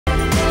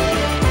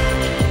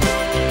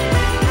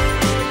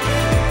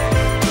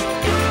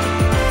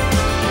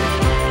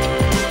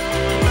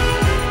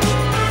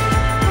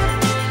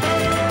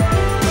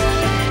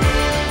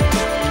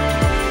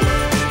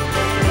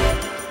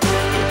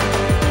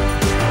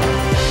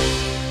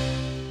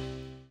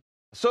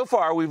So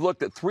far, we've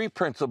looked at 3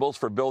 principles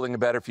for building a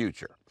better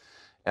future.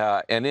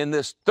 And in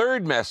this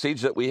third message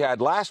that we had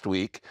last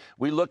week,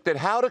 we looked at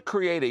how to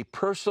create a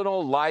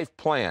personal life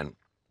plan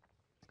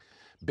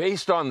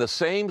based on the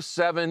same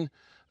 7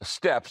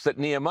 steps that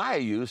Nehemiah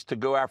used to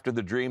go after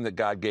the dream that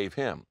God gave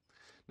him.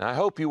 Now, I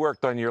hope you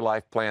worked on your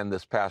life plan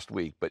this past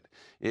week, but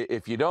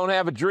if you don't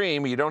have a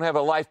dream, you don't have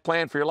a life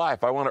plan for your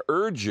life, I want to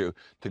urge you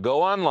to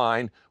go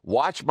online,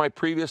 watch my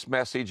previous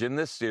message in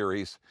this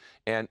series,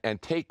 and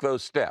take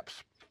those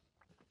steps.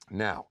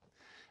 Now,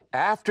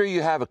 after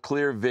you have a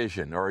clear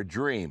vision or a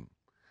dream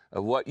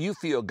of what you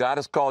feel God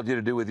has called you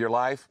to do with your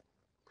life,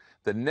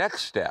 the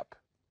next step,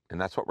 and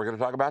that's what we're going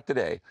to talk about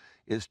today,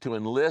 is to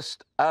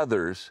enlist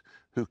others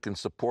who can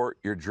support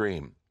your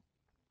dream.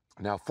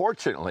 Now,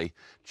 fortunately,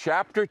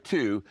 chapter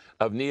 2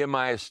 of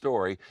Nehemiah's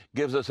story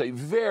gives us a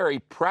very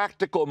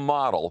practical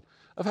model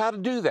of how to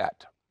do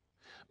that.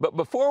 But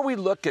before we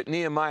look at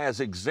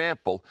Nehemiah's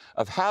example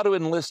of how to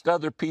enlist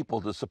other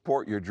people to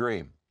support your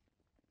dream,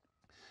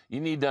 you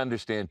need to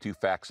understand 2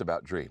 facts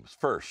about dreams.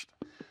 First,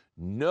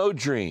 no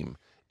dream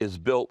is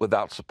built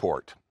without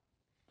support.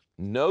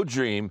 No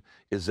dream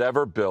is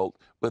ever built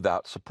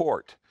without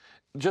support.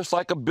 Just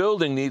like a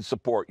building needs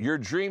support, your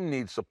dream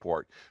needs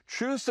support.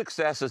 True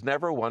success is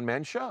never a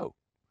one-man show.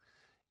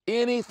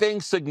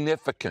 Anything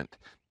significant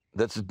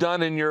that's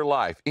done in your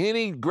life,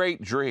 any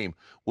great dream,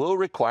 will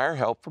require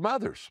help from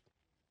others.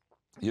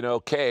 You know,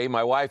 Kay,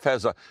 my wife,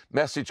 has a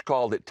message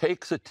called "It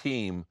Takes a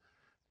Team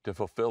to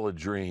Fulfill a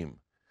Dream."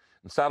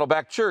 And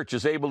Saddleback Church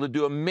is able to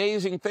do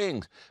amazing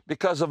things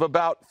because of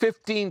about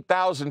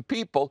 15,000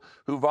 people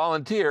who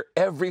volunteer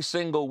every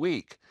single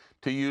week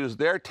to use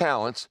their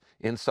talents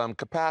in some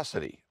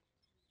capacity.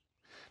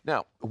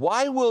 Now,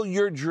 why will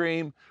your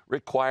dream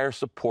require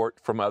support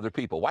from other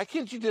people? Why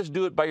can't you just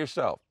do it by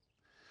yourself?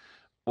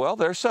 Well,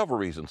 there are several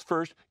reasons.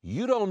 First,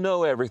 you don't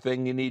know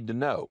everything you need to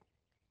know.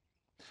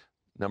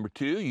 Number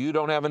 2, you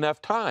don't have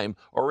enough time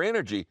or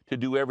energy to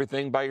do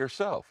everything by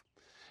yourself.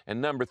 And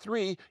number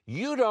 3,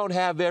 you don't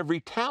have every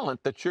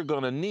talent that you're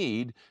going to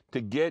need to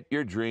get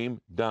your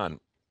dream done.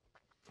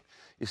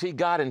 You see,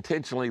 God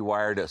intentionally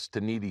wired us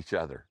to need each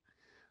other,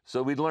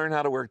 so we'd learn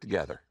how to work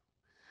together.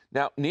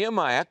 Now,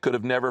 Nehemiah could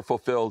have never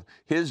fulfilled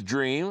his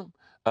dream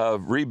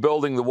of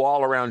rebuilding the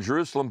wall around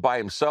Jerusalem by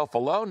himself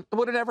alone. It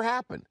would have never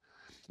happened.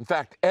 In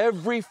fact,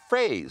 every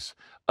phase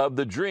of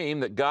the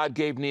dream that God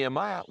gave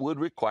Nehemiah would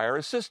require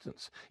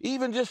assistance,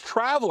 even just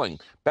traveling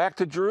back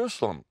to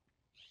Jerusalem.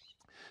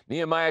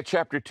 Nehemiah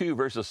chapter 2,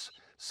 verses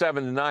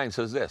 7 to 9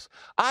 says this: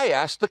 "I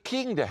asked the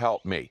king to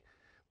help me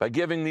by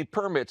giving me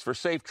permits for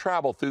safe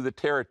travel through the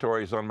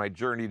territories on my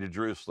journey to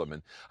Jerusalem.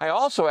 And I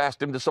also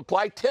asked him to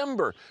supply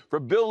timber for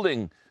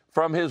building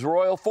from his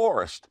royal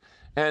forest.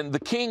 And the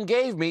king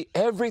gave me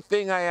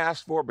everything I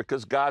asked for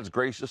because God's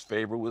gracious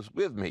favor was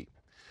with me.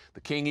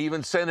 The king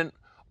even sent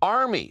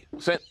army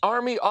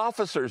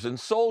officers and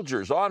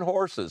soldiers on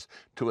horses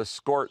to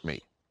escort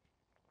me."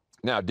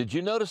 Now, did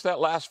you notice that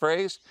last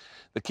phrase?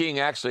 The king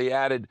actually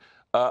added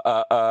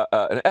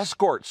an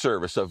escort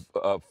service of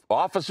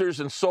officers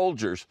and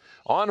soldiers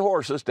on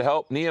horses to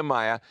help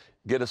Nehemiah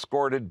get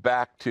escorted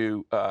back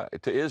to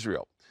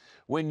Israel.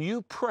 When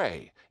you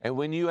pray and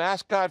when you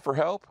ask God for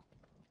help,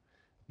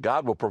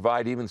 God will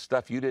provide even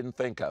stuff you didn't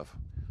think of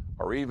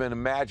or even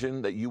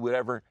imagine that you would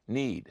ever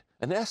need,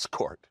 an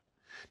escort.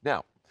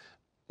 Now,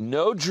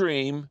 no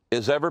dream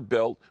is ever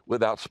built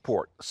without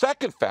support.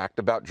 Second fact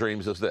about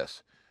dreams is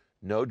this: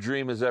 no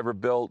dream is ever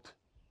built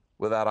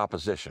without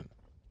opposition.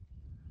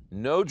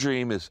 No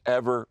dream is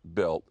ever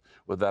built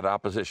without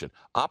opposition.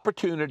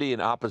 Opportunity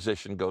and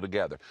opposition go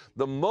together.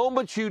 The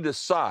moment you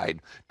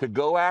decide to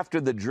go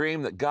after the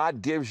dream that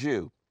God gives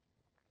you,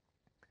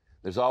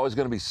 there's always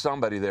going to be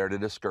somebody there to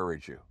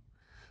discourage you.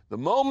 The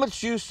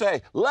moment you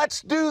say,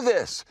 "Let's do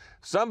this,"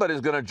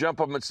 somebody's going to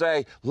jump up and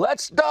say,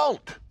 "Let's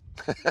don't."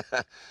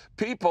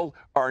 People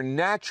are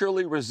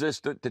naturally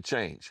resistant to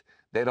change.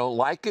 They don't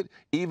like it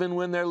even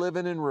when they're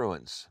living in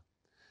ruins.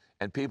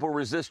 And people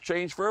resist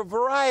change for a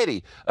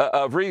variety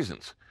of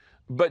reasons.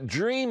 But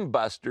dream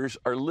busters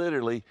are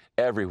literally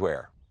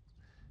everywhere.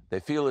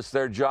 They feel it's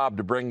their job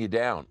to bring you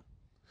down.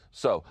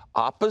 So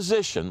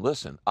opposition,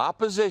 listen,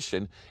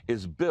 opposition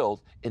is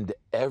built into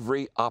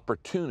every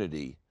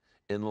opportunity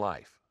in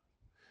life.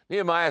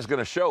 Nehemiah is going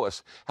to show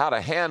us how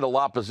to handle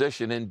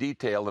opposition in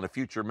detail in a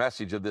future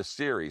message of this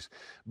series.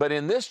 But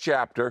in this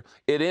chapter,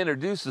 it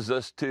introduces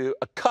us to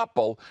a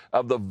couple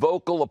of the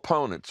vocal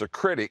opponents or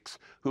critics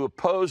who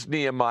opposed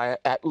Nehemiah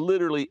at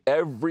literally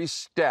every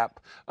step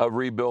of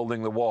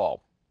rebuilding the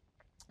wall.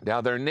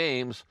 Now, their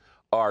names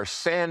are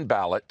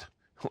Sanballat,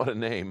 what a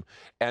name,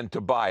 and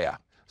Tobiah.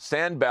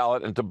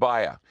 Sanballat and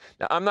Tobiah.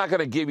 Now, I'm not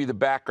going to give you the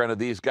background of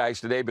these guys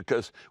today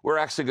because we're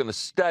actually going to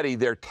study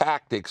their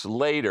tactics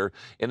later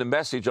in a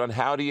message on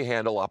how do you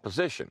handle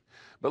opposition.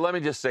 But let me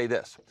just say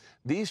this.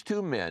 These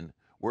 2 men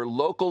were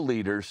local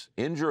leaders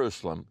in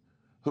Jerusalem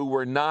who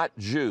were not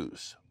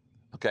Jews.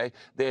 Okay?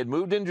 They had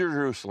moved into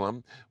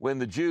Jerusalem when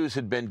the Jews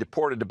had been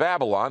deported to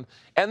Babylon,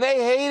 and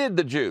they hated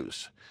the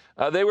Jews.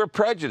 They were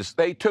prejudiced.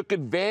 They took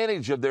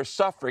advantage of their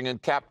suffering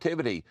and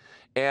captivity.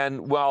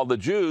 And while the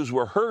Jews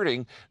were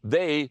hurting,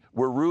 they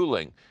were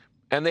ruling.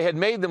 And they had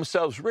made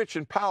themselves rich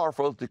and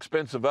powerful at the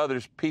expense of other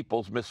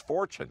people's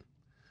misfortune.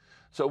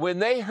 So when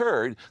they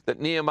heard that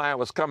Nehemiah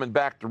was coming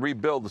back to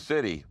rebuild the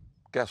city,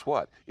 guess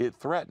what? It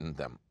threatened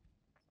them.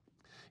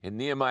 In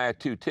Nehemiah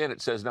 2:10,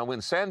 it says, "Now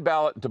when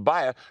Sanballat and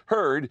Tobiah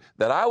heard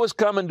that I was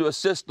coming to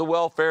assist the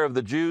welfare of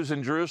the Jews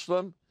in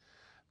Jerusalem,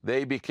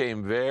 they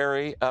became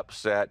very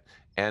upset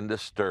and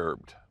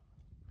disturbed."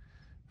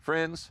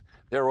 Friends,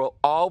 there will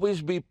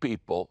always be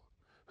people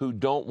who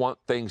don't want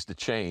things to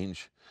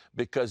change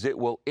because it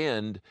will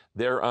end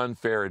their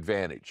unfair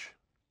advantage.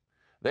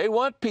 They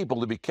want people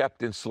to be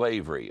kept in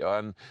slavery,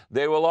 and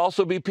there will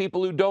also be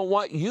people who don't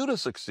want you to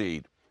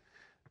succeed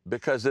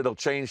because it'll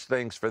change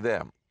things for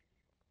them.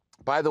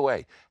 By the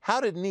way, how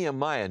did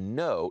Nehemiah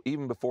know,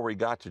 even before he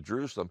got to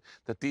Jerusalem,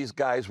 that these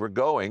guys were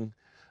going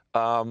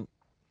to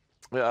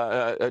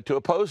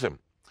oppose him?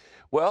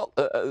 Well,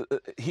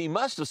 he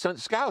must have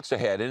sent scouts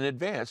ahead in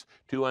advance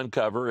to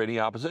uncover any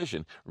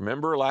opposition.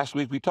 Remember last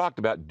week we talked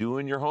about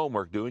doing your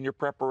homework, doing your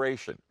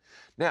preparation.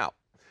 Now,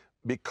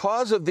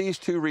 because of these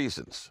two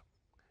reasons,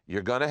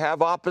 you're going to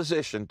have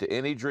opposition to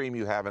any dream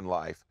you have in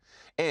life,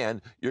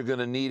 and you're going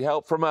to need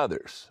help from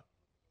others.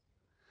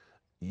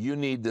 You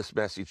need this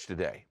message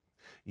today.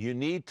 You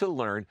need to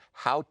learn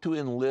how to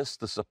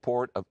enlist the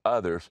support of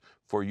others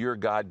for your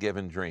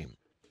God-given dream.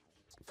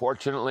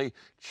 Fortunately,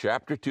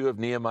 chapter 2 of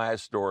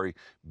Nehemiah's story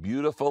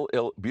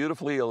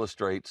beautifully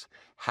illustrates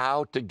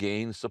how to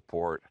gain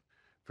support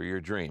for your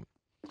dream.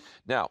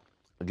 Now,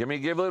 let me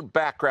give a little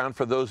background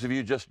for those of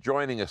you just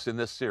joining us in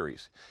this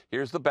series.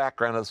 Here's the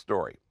background of the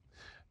story.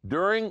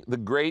 During the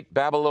great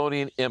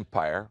Babylonian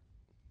Empire,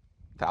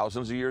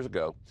 thousands of years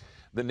ago,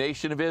 the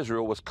nation of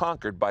Israel was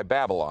conquered by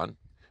Babylon,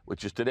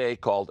 which is today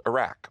called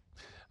Iraq.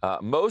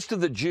 Most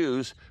of the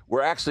Jews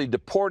were actually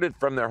deported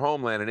from their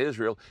homeland in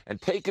Israel and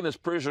taken as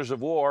prisoners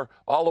of war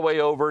all the way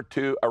over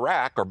to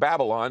Iraq or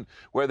Babylon,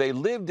 where they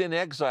lived in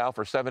exile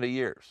for 70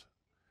 years.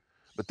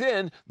 But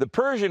then the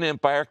Persian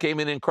Empire came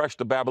in and crushed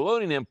the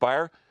Babylonian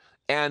Empire,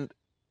 and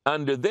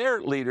under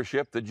their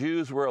leadership, the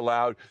Jews were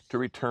allowed to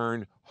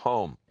return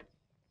home.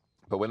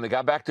 But when they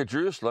got back to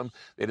Jerusalem,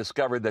 they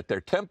discovered that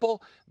their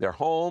temple, their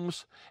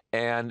homes,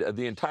 and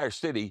the entire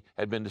city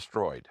had been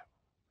destroyed.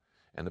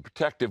 And the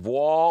protective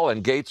wall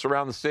and gates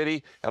around the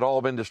city had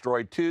all been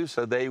destroyed too,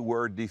 so they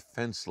were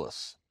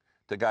defenseless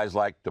to guys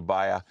like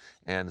Tobiah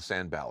and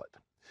Sanballat.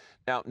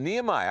 Now,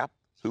 Nehemiah,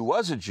 who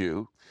was a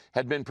Jew,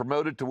 had been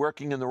promoted to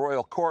working in the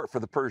royal court for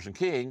the Persian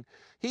king.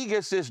 He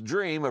gets this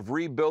dream of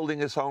rebuilding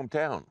his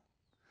hometown.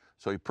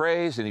 So he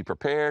prays and he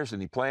prepares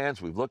and he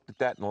plans. We've looked at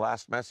that in the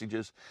last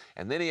messages.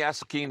 And then he asks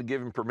the king to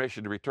give him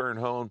permission to return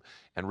home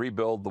and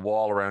rebuild the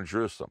wall around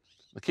Jerusalem.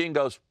 The king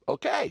goes,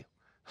 okay.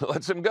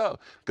 Lets him go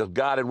because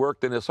God had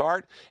worked in his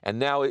heart. And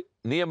now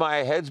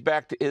Nehemiah heads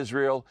back to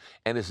Israel.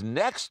 And his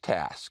next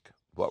task,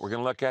 what we're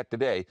going to look at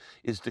today,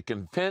 is to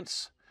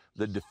convince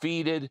the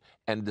defeated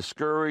and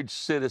discouraged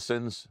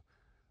citizens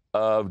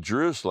of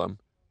Jerusalem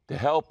to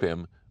help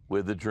him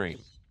with the dream.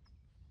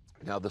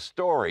 Now, the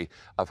story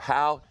of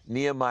how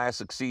Nehemiah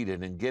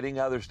succeeded in getting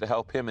others to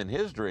help him in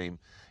his dream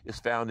is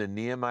found in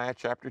Nehemiah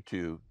chapter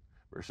 2,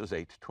 verses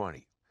 8 to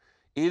 20.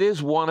 It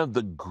is one of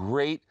the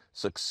great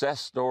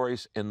success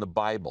stories in the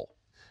Bible.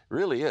 It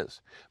really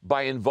is.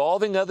 By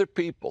involving other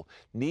people,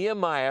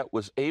 Nehemiah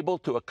was able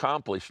to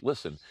accomplish,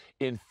 listen,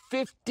 in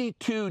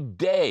 52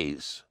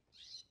 days,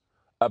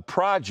 a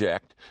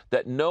project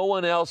that no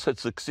one else had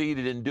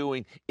succeeded in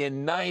doing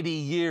in 90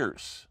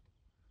 years.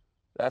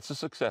 That's a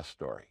success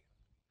story.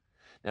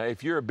 Now,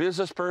 if you're a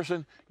business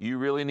person, you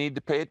really need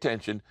to pay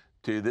attention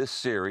to this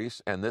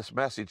series and this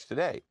message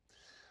today.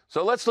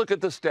 So let's look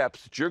at the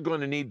steps that you're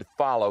going to need to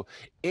follow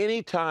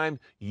anytime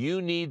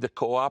you need the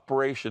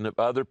cooperation of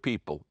other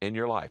people in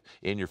your life,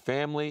 in your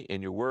family,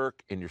 in your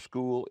work, in your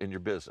school, in your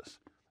business.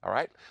 All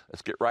right,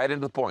 let's get right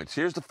into the points.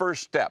 Here's the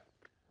first step.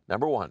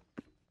 Number one,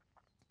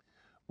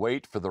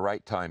 wait for the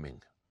right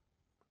timing.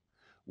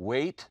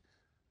 Wait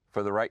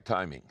for the right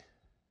timing.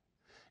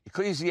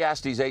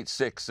 Ecclesiastes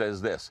 8:6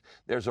 says this: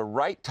 there's a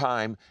right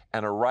time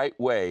and a right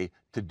way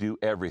to do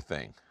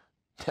everything.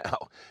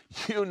 Now,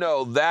 you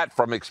know that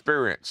from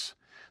experience,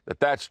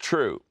 that's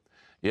true.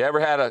 You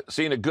ever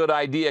seen a good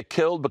idea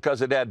killed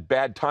because it had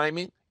bad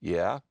timing?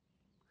 Yeah.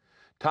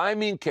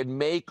 Timing can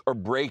make or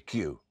break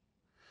you.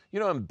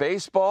 You know, in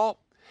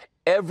baseball,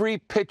 every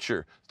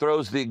pitcher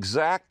throws the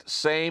exact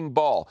same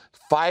ball,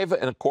 5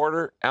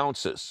 1/4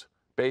 ounces.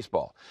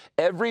 Baseball.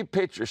 Every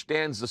pitcher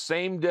stands the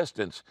same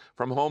distance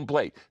from home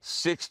plate,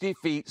 60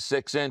 feet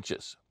 6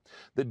 inches.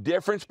 The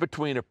difference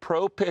between a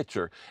pro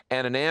pitcher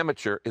and an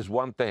amateur is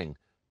one thing: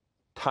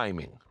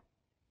 timing.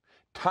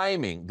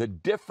 Timing, the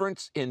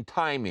difference in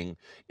timing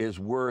is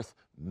worth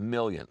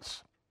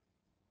millions.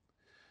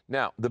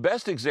 Now, the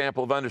best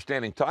example of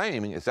understanding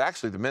timing is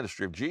actually the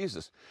ministry of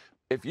Jesus.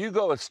 If you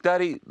go and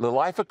study the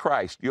life of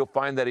Christ, you'll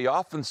find that he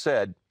often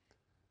said,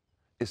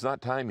 it's not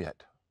time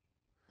yet.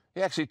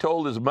 He actually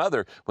told his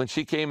mother when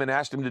she came and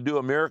asked him to do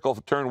a miracle,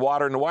 turn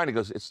water into wine, he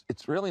goes,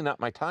 it's really not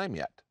my time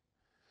yet.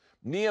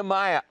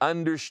 Nehemiah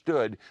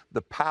understood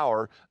the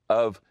power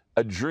of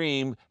a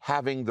dream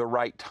having the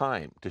right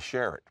time to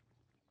share it.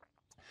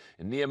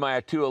 In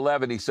Nehemiah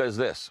 2:11, he says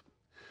this,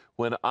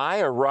 when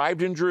I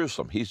arrived in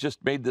Jerusalem, he's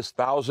just made this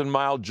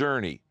 1,000-mile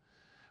journey.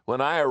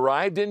 When I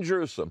arrived in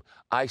Jerusalem,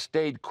 I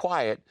stayed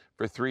quiet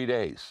for 3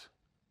 days.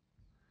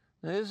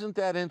 Now, isn't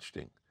that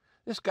interesting?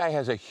 This guy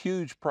has a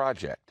huge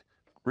project.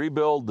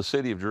 Rebuild the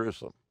city of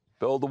Jerusalem,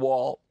 build the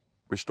wall,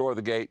 restore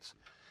the gates.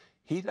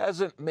 He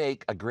doesn't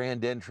make a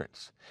grand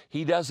entrance.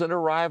 He doesn't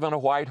arrive on a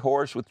white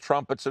horse with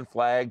trumpets and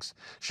flags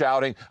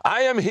shouting,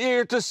 I am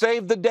here to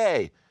save the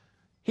day.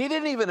 He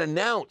didn't even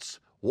announce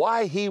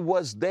why he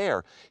was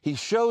there. He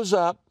shows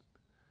up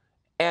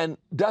and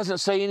doesn't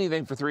say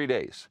anything for 3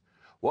 days.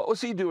 What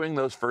was he doing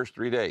those first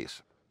 3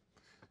 days?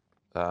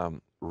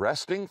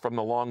 Resting from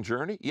the long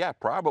journey? Yeah,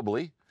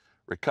 probably.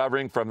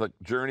 Recovering from the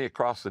journey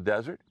across the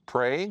desert?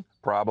 Praying?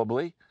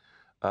 Probably.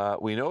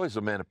 We know he's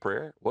a man of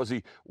prayer. Was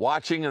he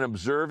watching and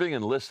observing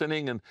and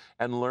listening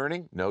and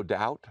learning? No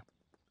doubt.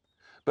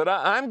 But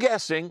I'm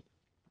guessing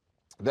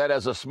that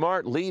as a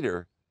smart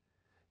leader,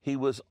 he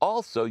was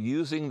also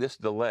using this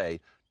delay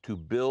to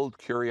build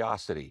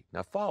curiosity.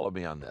 Now follow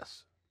me on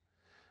this.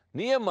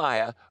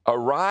 Nehemiah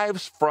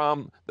arrives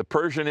from the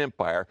Persian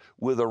Empire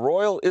with a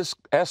royal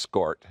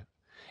escort.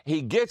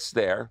 He gets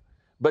there,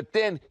 but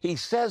then he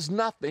says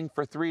nothing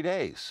for 3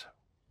 days.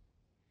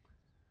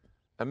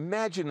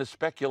 Imagine the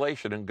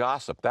speculation and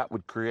gossip that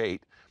would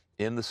create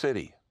in the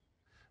city.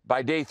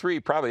 By day 3,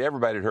 probably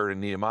everybody had heard of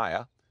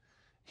Nehemiah.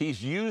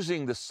 He's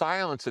using the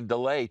silence and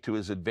delay to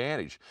his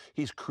advantage.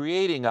 He's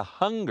creating a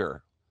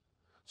hunger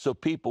so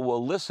people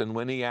will listen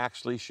when he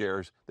actually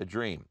shares the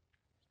dream.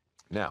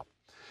 Now,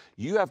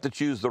 you have to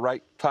choose the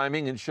right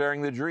timing in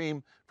sharing the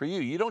dream for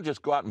you. You don't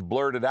just go out and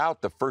blurt it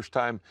out the first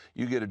time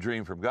you get a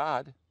dream from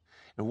God.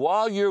 And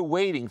while you're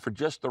waiting for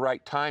just the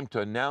right time to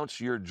announce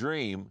your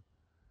dream,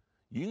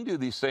 you can do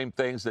these same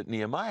things that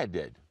Nehemiah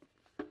did.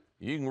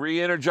 You can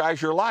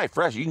re-energize your life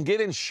fresh. You can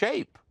get in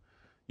shape.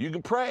 You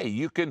can pray.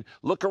 You can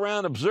look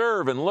around,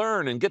 observe, and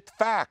learn and get the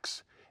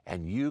facts.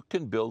 And you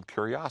can build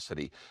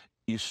curiosity.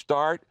 You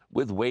start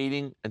with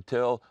waiting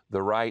until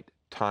the right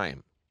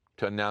time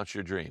to announce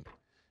your dream.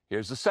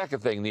 Here's the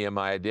second thing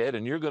Nehemiah did,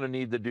 and you're going to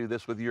need to do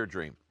this with your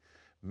dream.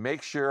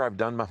 Make sure I've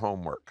done my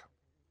homework.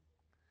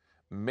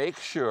 Make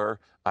sure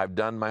I've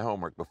done my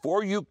homework.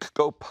 Before you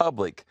go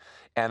public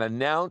and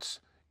announce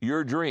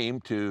your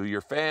dream to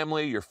your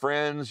family, your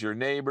friends, your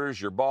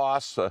neighbors, your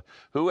boss,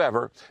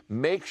 whoever,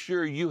 make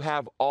sure you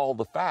have all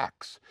the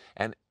facts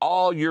and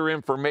all your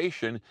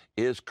information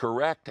is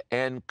correct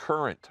and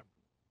current.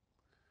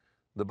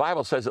 The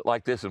Bible says it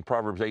like this in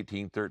Proverbs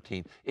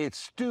 18:13. It's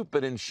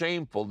stupid and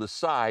shameful to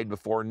decide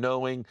before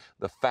knowing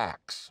the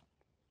facts.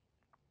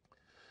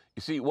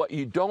 You see, what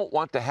you don't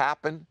want to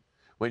happen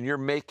when you're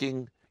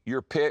making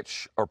your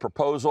pitch or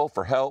proposal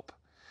for help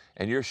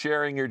and you're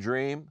sharing your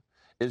dream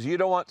is you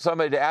don't want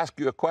somebody to ask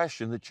you a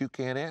question that you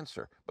can't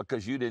answer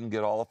because you didn't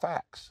get all the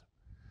facts.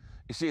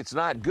 You see, it's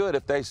not good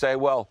if they say,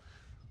 well,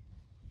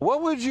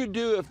 what would you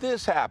do if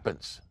this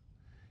happens?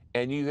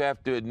 And you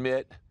have to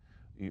admit,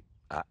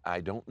 I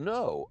don't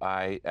know.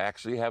 I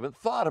actually haven't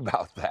thought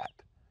about that.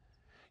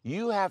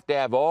 You have to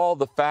have all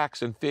the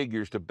facts and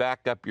figures to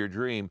back up your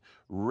dream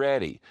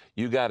ready.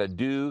 You got to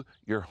do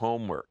your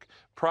homework.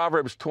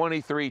 Proverbs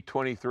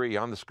 23:23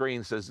 on the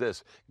screen says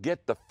this,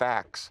 get the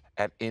facts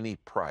at any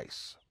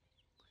price.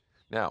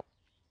 Now,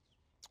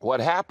 what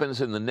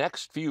happens in the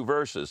next few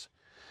verses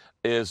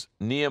is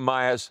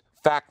Nehemiah's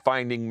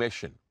fact-finding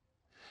mission.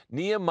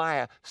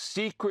 Nehemiah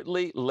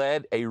secretly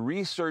led a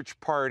research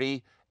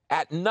party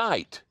at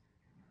night.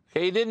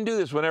 Okay, he didn't do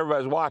this when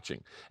everybody's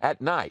watching. At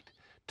night,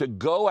 to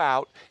go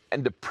out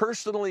and to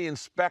personally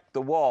inspect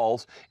the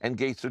walls and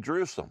gates of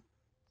Jerusalem.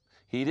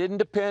 He didn't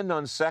depend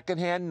on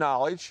secondhand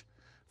knowledge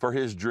for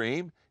his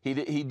dream. He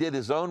did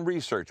his own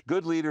research.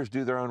 Good leaders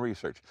do their own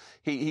research.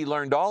 He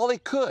learned all he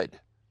could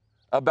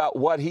about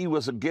what he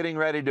was getting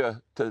ready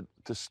to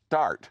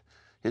start,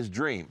 his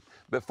dream,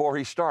 before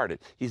he started.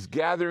 He's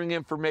gathering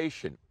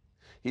information.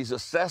 He's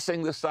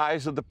assessing the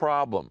size of the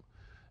problem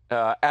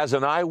as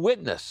an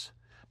eyewitness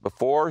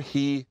before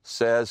he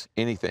says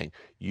anything.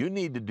 You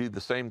need to do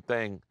the same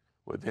thing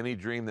with any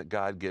dream that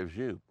God gives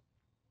you.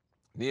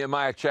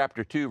 Nehemiah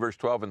chapter 2, verse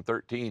 12 and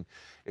 13,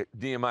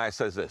 Nehemiah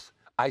says this,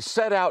 I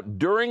set out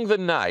during the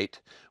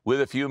night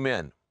with a few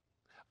men.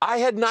 I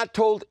had not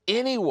told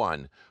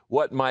anyone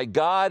what my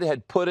God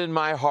had put in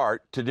my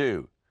heart to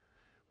do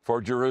for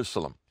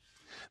Jerusalem.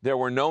 There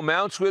were no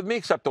mounts with me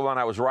except the one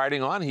I was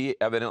riding on. He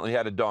evidently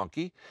had a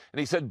donkey. And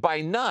he said,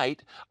 by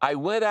night, I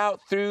went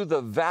out through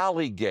the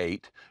valley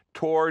gate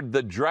toward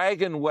the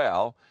dragon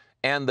well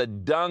and the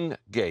dung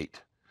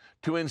gate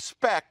to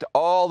inspect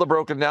all the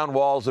broken down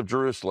walls of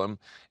Jerusalem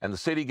and the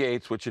city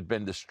gates which had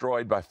been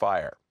destroyed by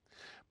fire.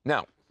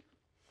 Now,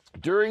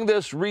 during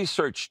this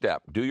research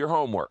step, do your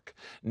homework.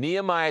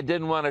 Nehemiah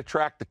didn't want to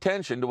attract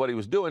attention to what he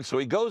was doing, so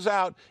he goes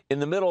out in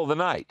the middle of the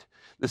night.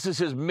 This is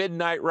his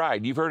midnight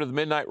ride. You've heard of the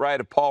midnight ride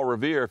of Paul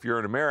Revere if you're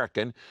an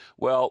American.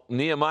 Well,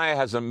 Nehemiah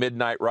has a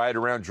midnight ride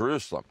around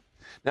Jerusalem.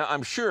 Now,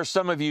 I'm sure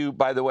some of you,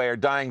 by the way, are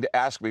dying to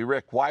ask me,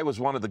 Rick, why was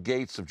one of the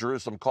gates of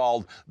Jerusalem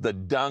called the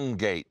Dung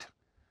Gate?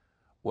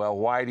 Well,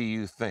 why do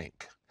you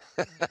think?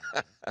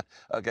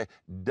 Okay,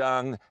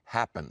 dung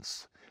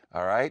happens.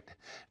 All right.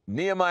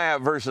 Nehemiah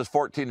verses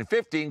 14 and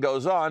 15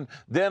 goes on.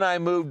 Then I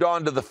moved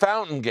on to the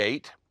fountain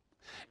gate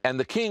and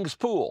the king's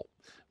pool.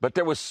 But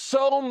there was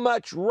so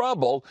much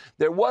rubble,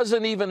 there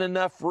wasn't even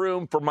enough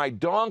room for my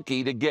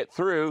donkey to get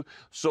through.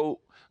 So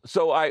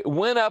I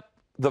went up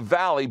the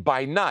valley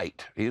by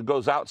night. He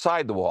goes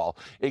outside the wall,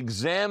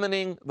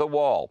 examining the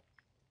wall.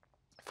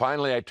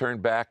 Finally, I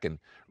turned back and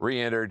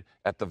re-entered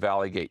at the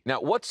valley gate.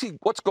 Now, what's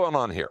going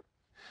on here?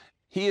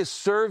 He is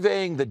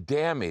surveying the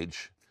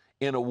damage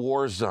in a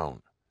war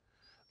zone.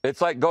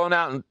 It's like going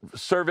out and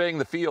surveying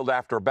the field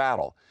after a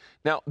battle.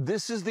 Now,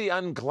 this is the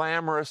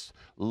unglamorous,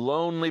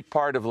 lonely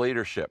part of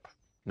leadership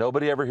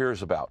nobody ever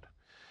hears about.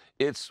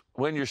 It's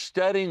when you're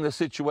studying the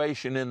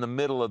situation in the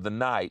middle of the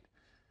night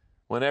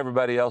when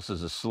everybody else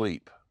is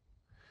asleep.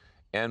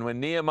 And when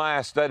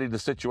Nehemiah studied the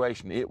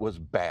situation, it was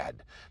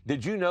bad.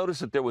 Did you notice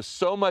that there was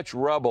so much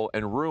rubble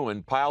and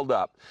ruin piled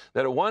up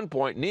that at one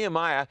point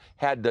Nehemiah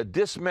had to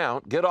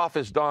dismount, get off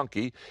his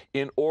donkey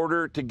in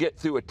order to get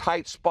through a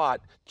tight spot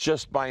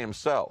just by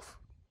himself?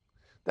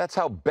 That's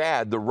how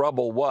bad the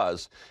rubble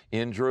was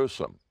in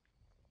Jerusalem.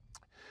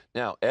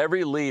 Now,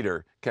 every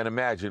leader can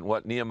imagine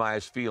what Nehemiah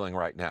is feeling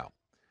right now.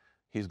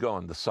 He's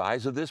going, the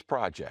size of this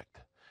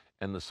project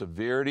and the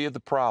severity of the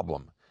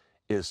problem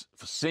is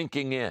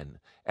sinking in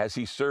as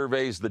he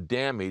surveys the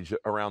damage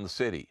around the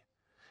city.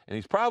 And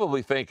he's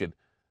probably thinking,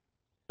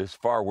 it's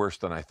far worse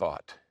than I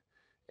thought.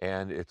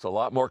 And it's a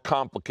lot more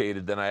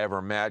complicated than I ever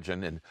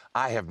imagined. And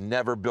I have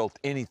never built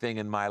anything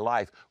in my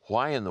life.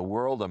 Why in the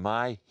world am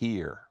I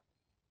here?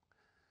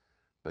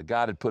 But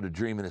God had put a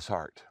dream in his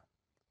heart.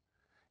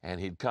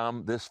 And he'd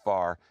come this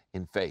far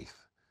in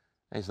faith.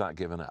 And he's not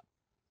given up.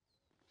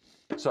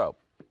 So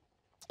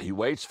he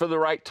waits for the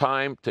right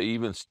time to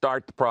even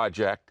start the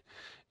project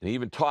and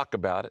even talk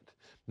about it.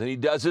 Then he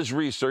does his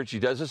research, he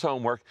does his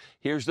homework.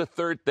 Here's the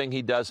third thing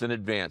he does in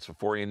advance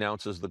before he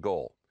announces the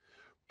goal.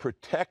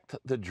 Protect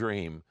the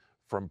dream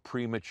from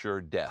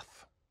premature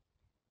death.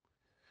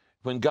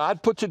 When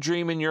God puts a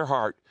dream in your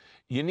heart,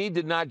 you need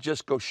to not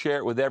just go share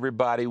it with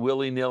everybody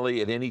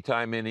willy-nilly at any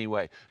time,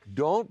 anyway.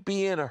 Don't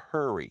be in a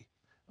hurry.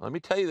 Let me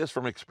tell you this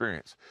from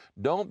experience.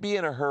 Don't be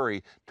in a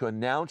hurry to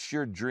announce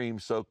your dream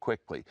so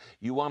quickly.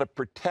 You want to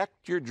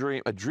protect your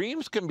dream.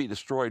 Dreams can be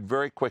destroyed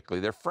very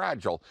quickly. They're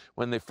fragile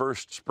when they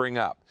first spring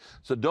up.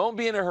 So don't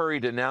be in a hurry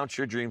to announce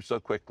your dream so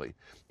quickly.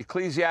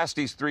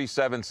 Ecclesiastes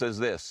 3:7 says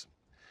this,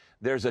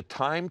 there's a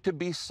time to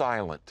be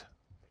silent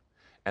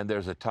and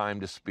there's a time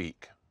to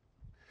speak.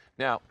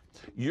 Now,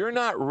 you're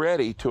not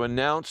ready to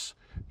announce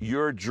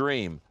your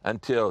dream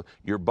until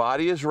your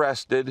body is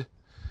rested,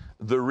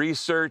 the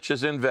research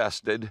is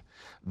invested,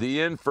 the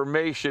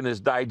information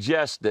is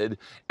digested,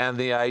 and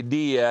the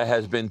idea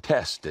has been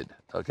tested,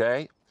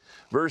 okay?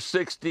 Verse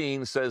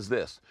 16 says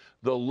this,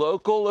 the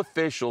local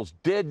officials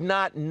did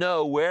not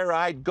know where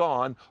I'd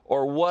gone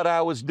or what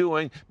I was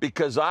doing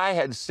because I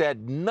had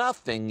said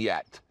nothing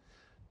yet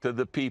to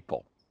the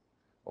people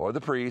or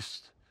the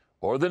priests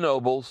or the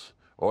nobles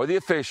or the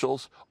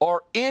officials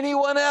or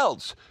anyone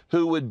else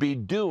who would be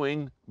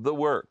doing the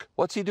work.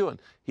 What's he doing?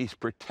 He's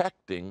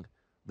protecting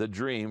the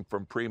dream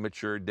from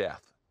premature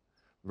death.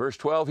 Verse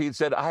 12, he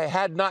said, I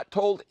had not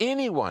told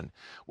anyone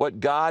what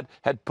God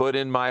had put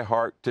in my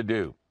heart to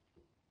do.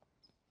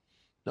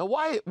 Now,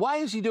 why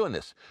is he doing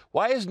this?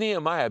 Why is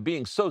Nehemiah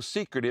being so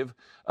secretive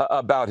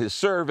about his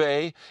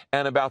survey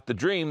and about the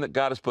dream that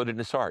God has put in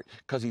his heart?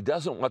 Because he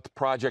doesn't want the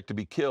project to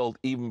be killed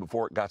even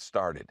before it got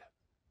started.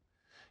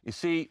 You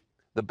see,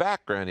 the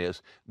background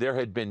is there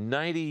had been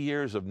 90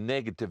 years of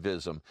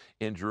negativism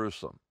in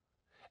Jerusalem.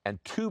 And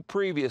 2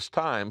 previous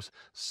times,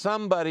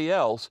 somebody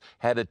else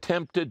had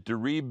attempted to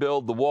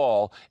rebuild the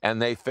wall,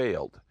 and they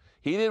failed.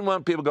 He didn't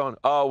want people going,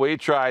 oh, we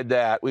tried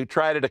that. We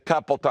tried it a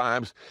couple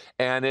times,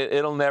 and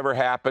it'll never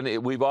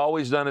happen. We've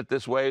always done it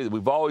this way.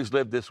 We've always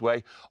lived this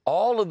way.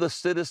 All of the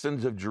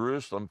citizens of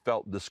Jerusalem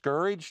felt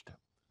discouraged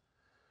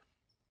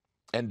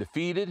and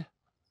defeated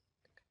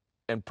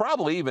and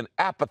probably even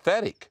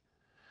apathetic.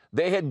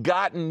 They had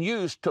gotten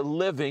used to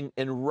living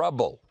in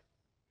rubble.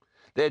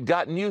 They had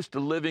gotten used to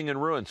living in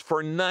ruins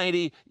for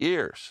 90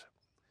 years.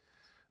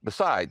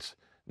 Besides,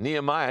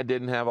 Nehemiah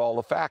didn't have all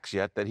the facts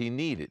yet that he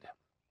needed.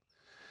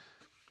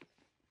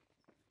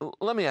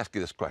 Let me ask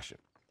you this question.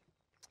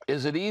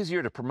 Is it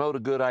easier to promote a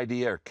good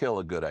idea or kill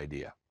a good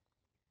idea?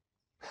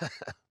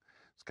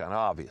 It's kind of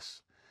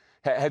obvious.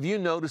 Have you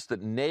noticed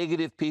that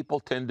negative people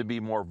tend to be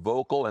more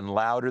vocal and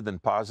louder than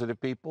positive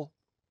people?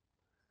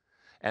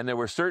 And there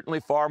were certainly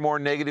far more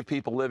negative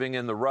people living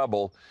in the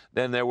rubble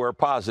than there were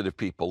positive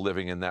people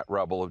living in that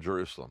rubble of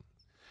Jerusalem.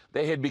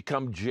 They had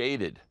become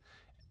jaded,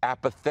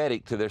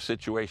 apathetic to their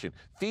situation,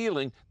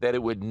 feeling that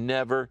it would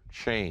never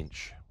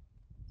change.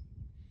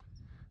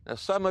 Now,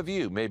 some of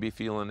you may be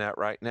feeling that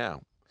right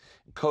now.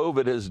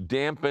 COVID has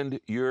dampened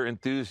your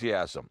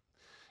enthusiasm.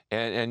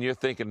 And you're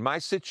thinking, my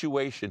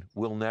situation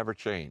will never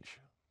change.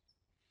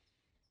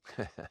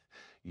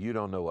 You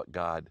don't know what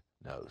God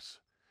knows.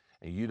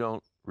 And you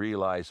don't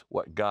realize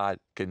what God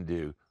can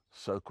do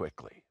so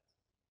quickly.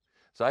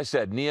 So I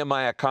said,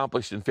 Nehemiah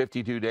accomplished in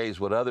 52 days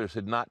what others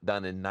had not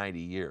done in 90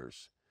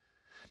 years.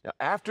 Now,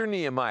 after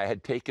Nehemiah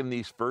had taken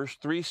these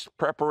first 3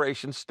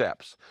 preparation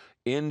steps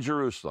in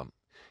Jerusalem,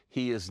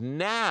 he is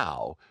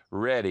now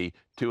ready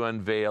to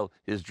unveil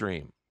his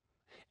dream.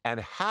 And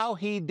how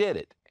he did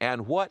it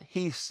and what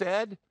he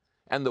said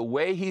and the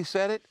way he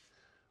said it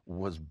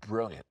was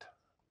brilliant.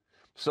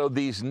 So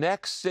these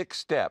next 6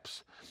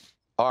 steps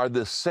are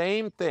the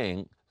same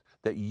thing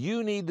that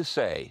you need to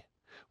say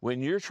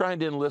when you're trying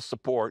to enlist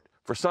support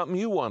for something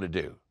you want to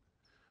do,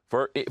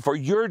 for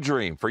your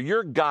dream, for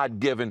your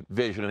God-given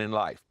vision in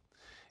life.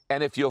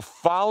 And if you'll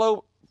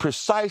follow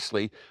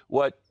precisely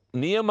what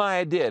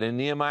Nehemiah did in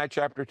Nehemiah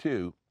chapter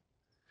 2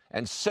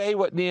 and say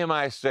what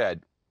Nehemiah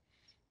said,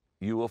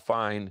 you will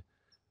find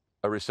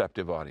a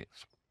receptive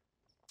audience.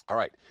 All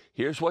right,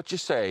 here's what you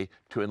say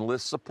to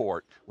enlist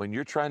support when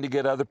you're trying to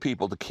get other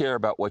people to care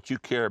about what you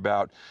care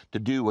about, to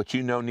do what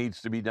you know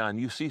needs to be done.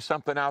 You see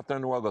something out there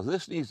in the world, goes,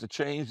 this needs to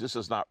change, this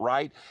is not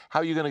right. How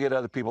are you going to get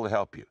other people to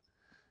help you?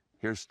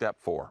 Here's step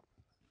 4.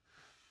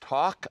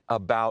 Talk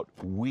about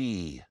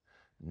we,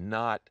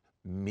 not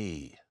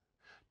me.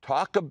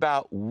 Talk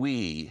about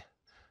we,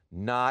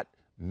 not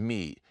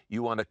me.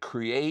 You want to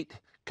create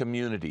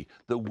community.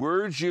 The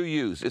words you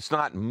use, it's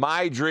not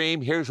my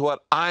dream, here's what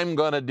I'm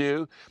going to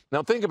do.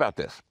 Now think about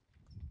this.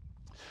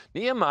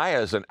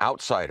 Nehemiah is an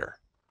outsider.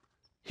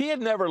 He had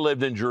never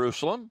lived in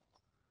Jerusalem.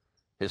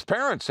 His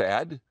parents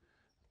had,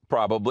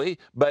 probably,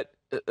 but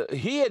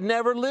he had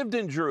never lived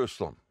in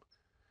Jerusalem.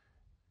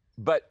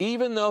 But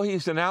even though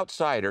he's an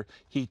outsider,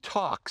 he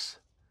talks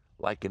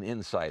like an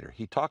insider.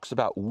 He talks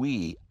about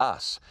we,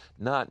 us,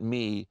 not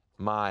me,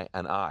 my,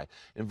 and I.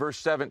 In verse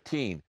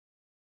 17,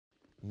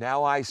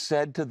 now I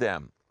said to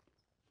them,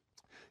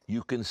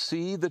 you can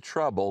see the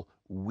trouble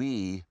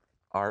we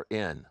are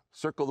in.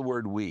 Circle the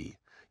word we.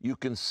 You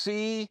can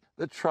see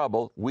the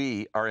trouble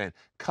we are in.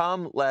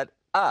 Come, let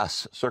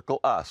us,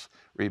 circle us,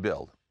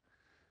 rebuild.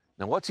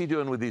 Now, what's he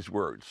doing with these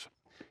words?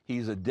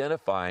 He's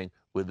identifying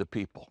with the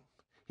people.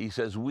 He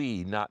says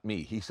we, not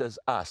me. He says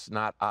us,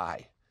 not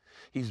I.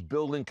 He's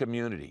building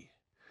community.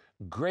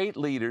 Great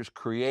leaders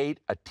create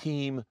a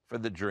team for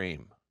the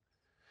dream.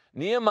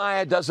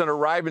 Nehemiah doesn't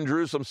arrive in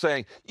Jerusalem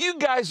saying, you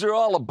guys are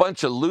all a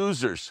bunch of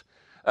losers.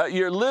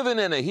 You're living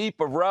in a heap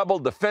of rubble,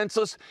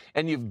 defenseless,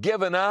 and you've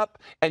given up,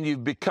 and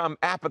you've become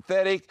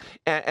apathetic,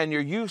 and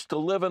you're used to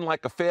living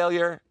like a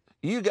failure.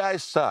 You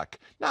guys suck.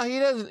 No, he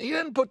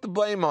doesn't put the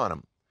blame on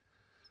them.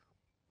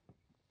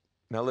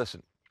 Now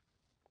listen,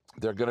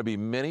 there are going to be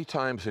many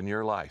times in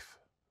your life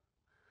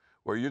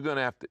where you're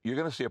going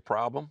to see a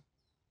problem,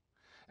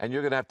 and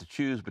you're going to have to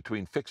choose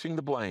between fixing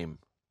the blame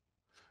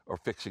or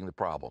fixing the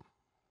problem.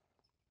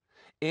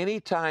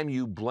 Anytime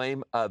you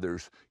blame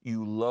others,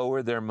 you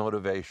lower their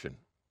motivation.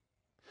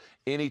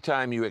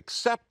 Anytime you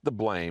accept the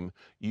blame,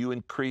 you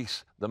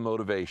increase the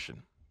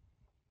motivation.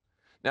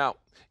 Now,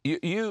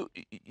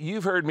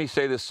 you've heard me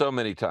say this so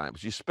many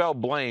times. You spell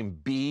blame,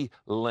 be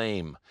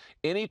lame.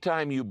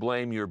 Anytime you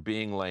blame, you're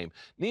being lame.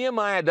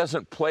 Nehemiah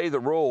doesn't play the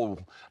role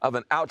of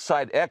an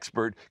outside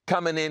expert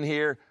coming in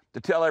here to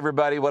tell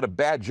everybody what a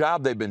bad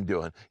job they've been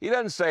doing. He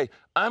doesn't say,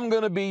 I'm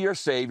going to be your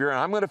savior and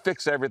I'm going to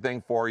fix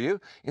everything for you.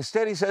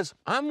 Instead, he says,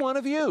 I'm one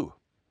of you.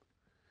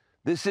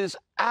 This is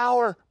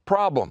our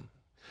problem.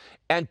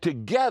 And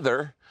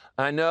together,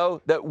 I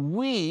know that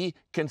we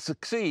can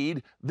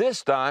succeed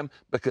this time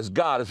because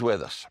God is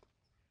with us.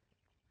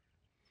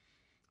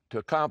 To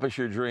accomplish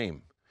your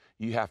dream,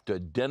 you have to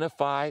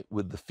identify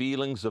with the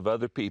feelings of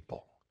other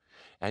people,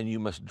 and you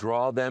must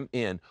draw them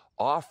in,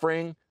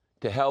 offering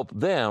to help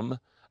them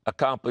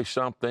accomplish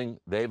something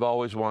they've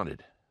always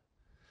wanted.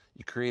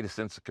 You create a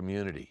sense of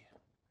community.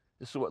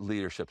 This is what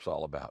leadership's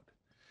all about.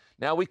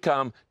 Now we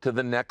come to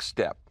the next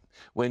step.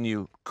 When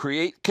you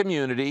create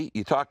community,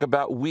 you talk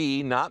about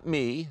we, not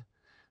me.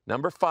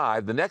 Number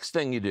 5, the next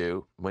thing you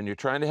do when you're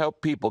trying to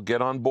help people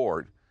get on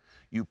board,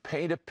 you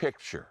paint a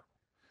picture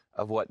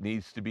of what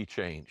needs to be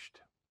changed.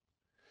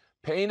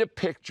 Paint a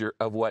picture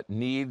of what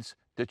needs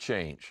to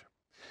change.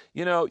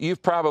 You know,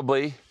 you've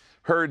probably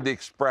heard the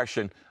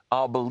expression,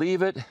 I'll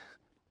believe it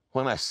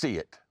when I see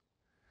it.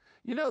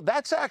 You know,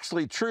 that's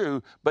actually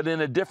true, but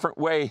in a different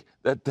way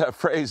that that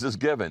phrase is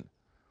given.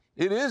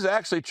 It is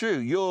actually true.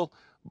 You'll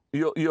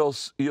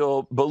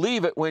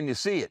believe it when you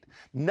see it.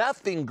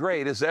 Nothing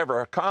great is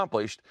ever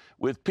accomplished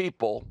with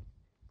people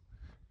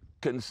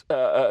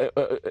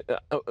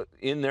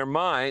in their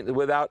mind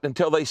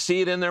until they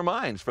see it in their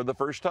minds for the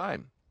first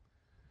time.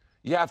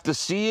 You have to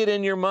see it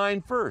in your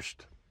mind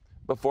first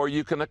before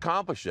you can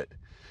accomplish it.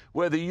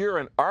 Whether you're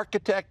an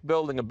architect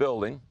building a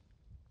building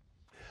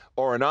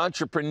or an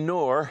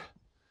entrepreneur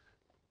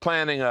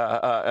planning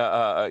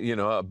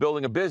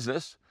building a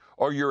business,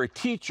 or you're a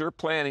teacher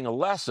planning a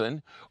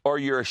lesson, or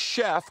you're a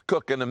chef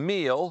cooking a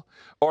meal,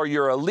 or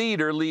you're a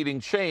leader leading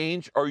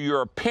change, or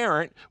you're a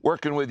parent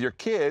working with your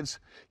kids,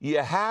 you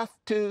have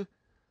to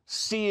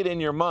see it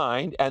in your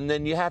mind, and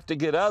then you have to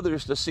get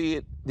others to see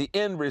it, the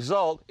end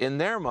result in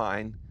their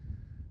mind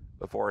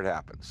before it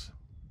happens.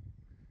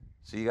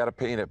 So you got to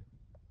paint a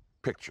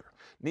picture.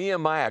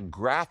 Nehemiah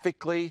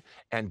graphically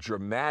and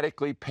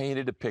dramatically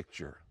painted a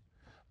picture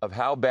of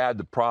how bad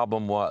the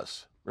problem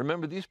was.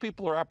 Remember, these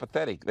people are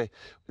apathetic.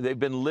 They've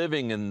been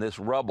living in this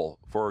rubble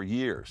for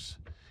years.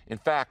 In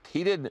fact,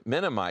 he didn't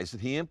minimize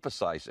it, he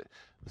emphasized it.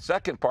 The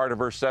second part of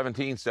verse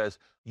 17 says,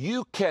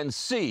 you can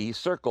see,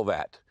 circle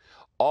that,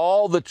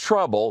 all the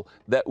trouble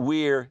that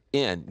we're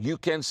in. You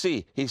can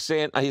see. He's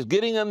saying, he's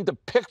getting them to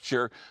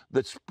picture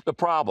the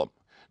problem.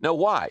 Now,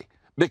 why?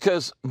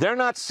 Because they're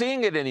not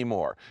seeing it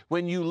anymore.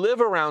 When you live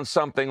around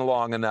something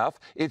long enough,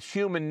 it's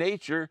human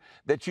nature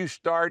that you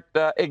start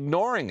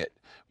ignoring it.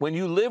 When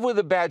you live with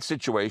a bad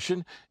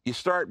situation, you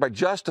start by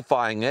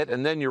justifying it,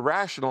 and then you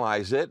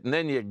rationalize it, and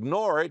then you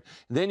ignore it,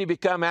 and then you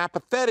become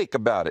apathetic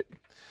about it.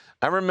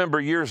 I remember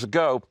years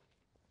ago,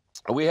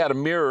 we had a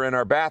mirror in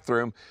our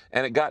bathroom,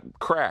 and it got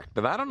cracked.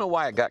 And I don't know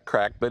why it got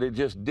cracked, but it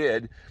just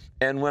did.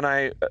 And when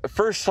I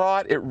first saw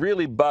it, it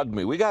really bugged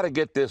me. We got to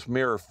get this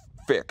mirror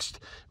fixed.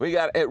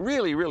 It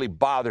really, really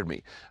bothered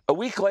me. A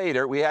week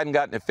later, we hadn't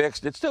gotten it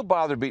fixed. It still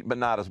bothered me, but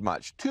not as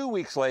much. 2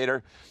 weeks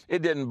later,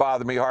 it didn't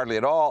bother me hardly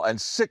at all. And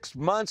 6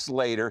 months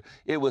later,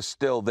 it was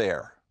still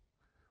there.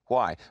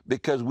 Why?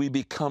 Because we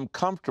become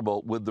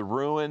comfortable with the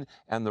ruin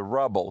and the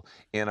rubble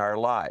in our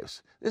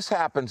lives. This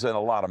happens in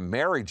a lot of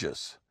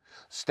marriages.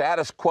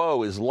 Status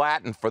quo is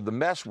Latin for the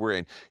mess we're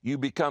in. You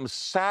become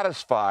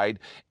satisfied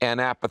and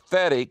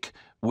apathetic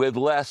with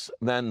less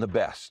than the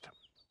best.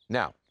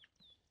 Now,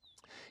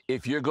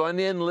 if you're going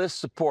to enlist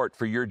support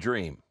for your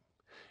dream,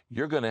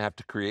 you're going to have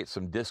to create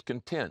some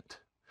discontent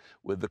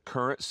with the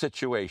current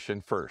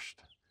situation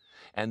first.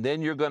 And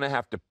then you're going to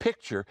have to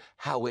picture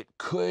how it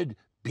could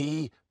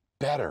be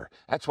better.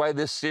 That's why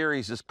this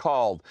series is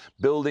called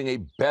Building a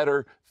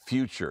Better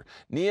Future.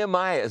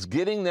 Nehemiah is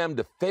getting them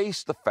to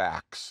face the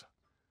facts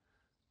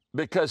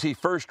because he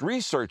first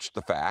researched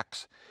the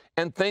facts,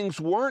 and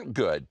things weren't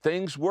good.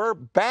 Things were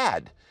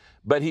bad.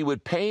 But he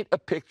would paint a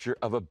picture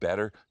of a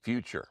better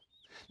future.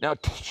 Now,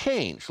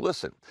 change,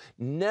 listen,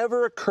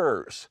 never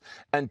occurs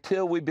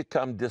until we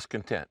become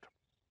discontent.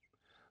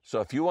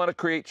 So if you want to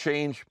create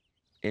change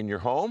in your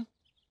home,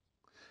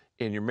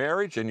 in your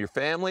marriage, in your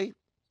family,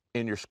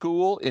 in your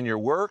school, in your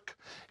work,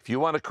 if you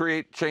want to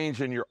create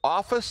change in your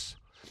office,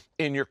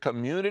 in your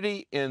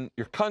community, in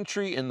your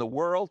country, in the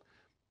world,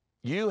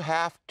 you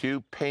have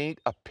to paint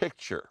a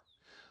picture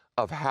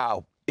of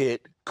how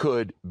it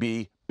could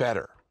be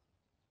better.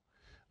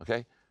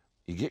 Okay?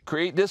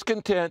 Create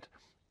discontent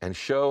and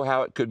show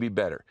how it could be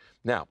better.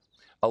 Now,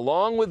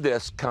 along with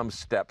this comes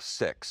step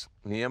 6,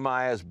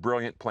 Nehemiah's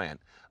brilliant plan.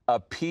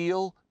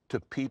 Appeal to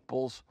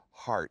people's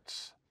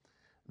hearts.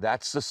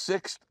 That's the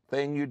 6th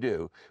thing you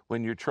do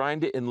when you're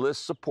trying to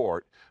enlist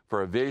support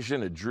for a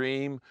vision, a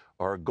dream,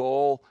 or a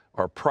goal,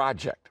 or a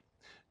project.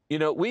 You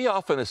know, we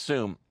often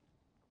assume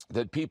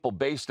that people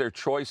base their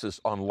choices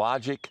on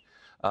logic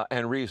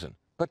and reason,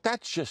 but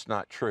that's just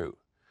not true.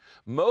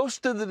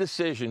 Most of the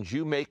decisions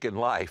you make in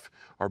life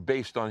are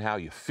based on how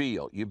you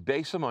feel. You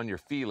base them on your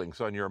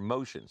feelings, on your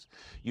emotions.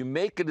 You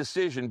make a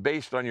decision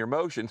based on your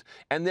emotions,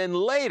 and then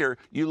later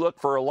you look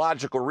for a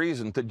logical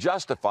reason to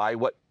justify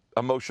what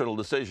emotional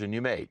decision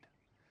you made.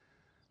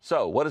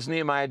 So what does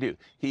Nehemiah do?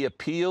 He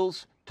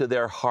appeals to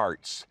their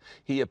hearts.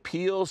 He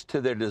appeals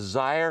to their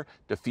desire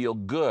to feel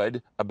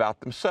good about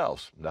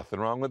themselves.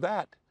 Nothing wrong with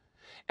that.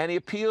 And he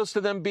appeals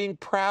to them being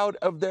proud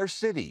of their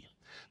city.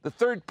 The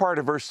third part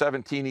of verse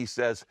 17, he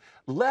says,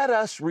 let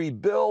us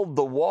rebuild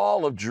the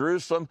wall of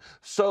Jerusalem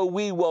so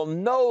we will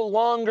no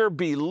longer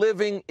be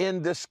living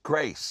in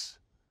disgrace.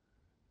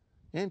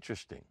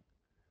 Interesting.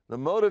 The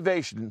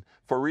motivation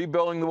for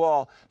rebuilding the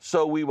wall,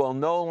 so we will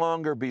no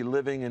longer be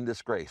living in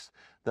disgrace.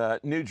 The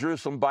New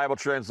Jerusalem Bible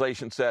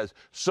translation says,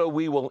 so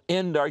we will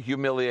end our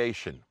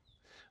humiliation.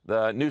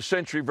 The New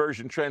Century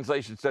Version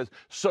translation says,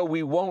 so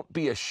we won't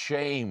be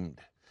ashamed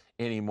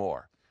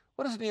anymore.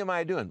 What is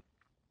Nehemiah doing?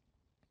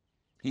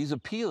 He's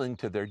appealing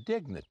to their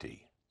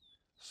dignity.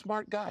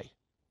 Smart guy.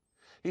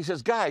 He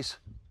says, guys,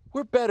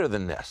 we're better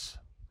than this.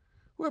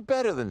 We're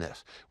better than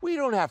this. We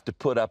don't have to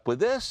put up with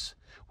this.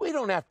 We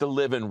don't have to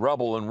live in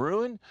rubble and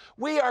ruin.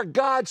 We are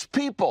God's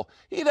people.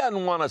 He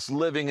doesn't want us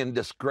living in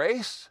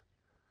disgrace.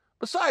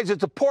 Besides,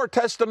 it's a poor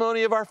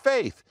testimony of our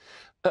faith.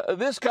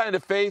 This kind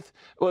of faith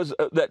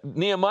that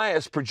Nehemiah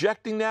is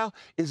projecting now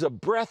is a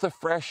breath of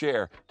fresh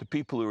air to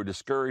people who are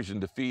discouraged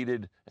and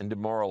defeated and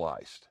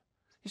demoralized.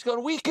 He's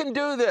going, we can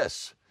do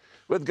this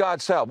with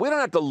God's help. We don't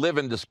have to live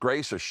in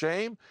disgrace or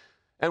shame.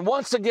 And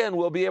once again,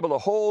 we'll be able to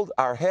hold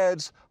our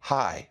heads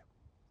high.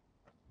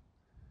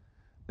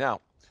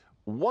 Now,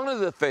 one of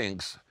the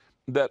things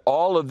that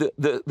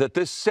that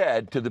this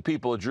said to the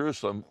people of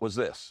Jerusalem was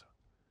this.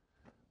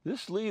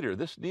 This leader,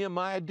 this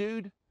Nehemiah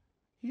dude,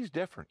 he's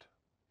different.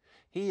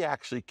 He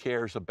actually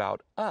cares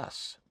about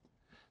us.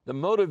 The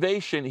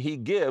motivation he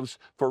gives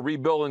for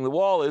rebuilding the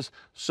wall is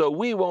so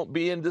we won't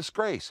be in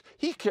disgrace.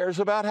 He cares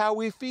about how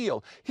we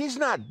feel. He's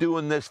not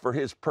doing this for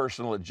his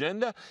personal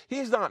agenda.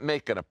 He's not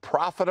making a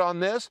profit on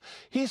this.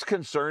 He's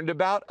concerned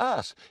about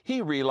us.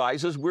 He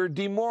realizes we're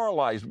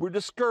demoralized, we're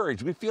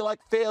discouraged, we feel like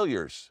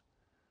failures.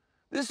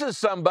 This is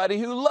somebody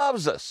who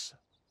loves us.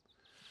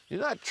 He's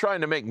not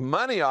trying to make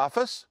money off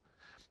us.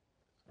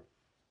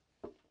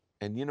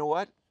 And you know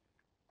what?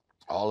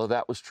 All of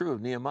that was true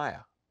of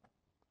Nehemiah.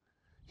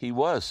 He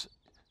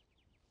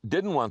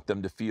didn't want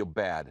them to feel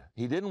bad.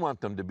 He didn't want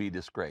them to be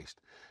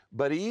disgraced.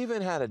 But he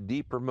even had a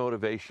deeper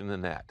motivation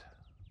than that.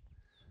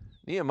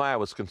 Nehemiah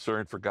was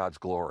concerned for God's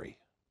glory.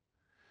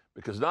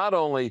 Because not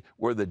only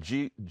were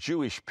the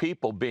Jewish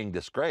people being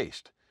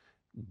disgraced,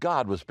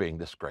 God was being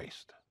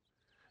disgraced.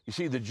 You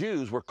see, the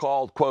Jews were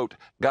called, quote,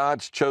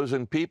 God's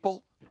chosen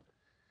people,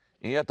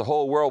 and yet the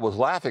whole world was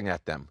laughing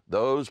at them,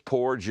 those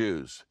poor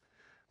Jews.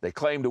 They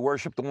claim to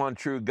worship the one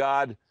true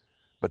God,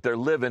 but they're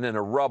living in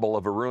a rubble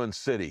of a ruined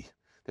city.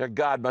 Their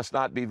God must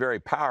not be very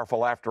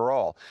powerful after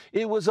all.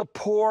 It was a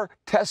poor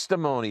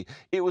testimony.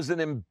 It was an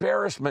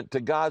embarrassment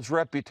to God's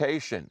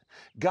reputation.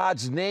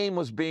 God's name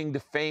was being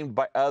defamed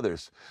by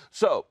others.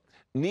 So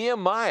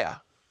Nehemiah,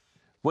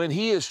 when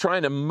he is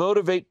trying to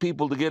motivate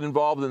people to get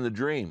involved in the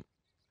dream,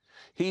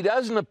 he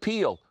doesn't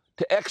appeal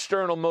to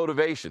external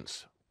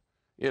motivations,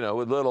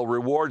 with little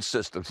reward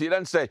systems. He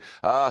doesn't say,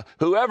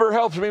 whoever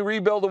helps me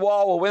rebuild the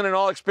wall will win an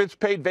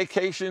all-expense-paid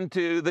vacation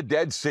to the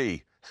Dead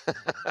Sea.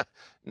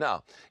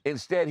 No.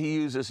 Instead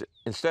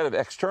of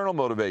external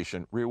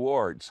motivation,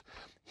 rewards,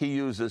 he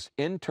uses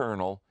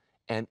internal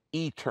and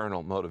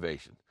eternal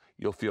motivation.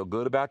 You'll feel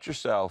good about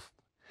yourself,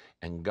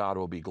 and God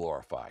will be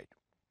glorified.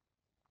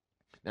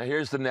 Now,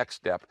 here's the next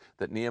step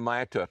that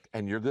Nehemiah took,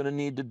 and you're going to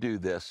need to do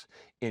this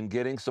in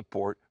getting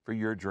support for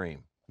your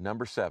dream.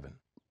 Number 7,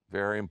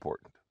 very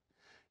important.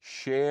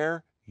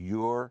 Share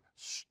your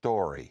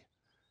story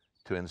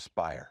to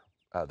inspire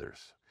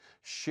others.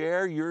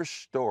 Share your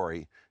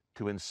story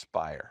to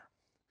inspire.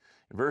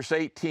 In verse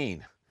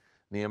 18,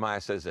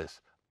 Nehemiah says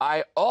this,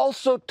 I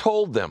also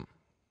told them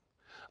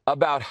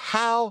about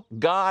how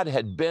God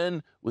had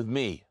been with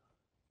me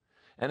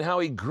and how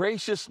he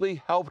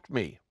graciously helped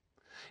me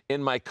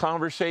in my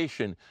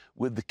conversation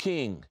with the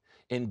king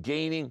in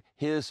gaining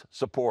his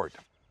support.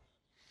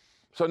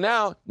 So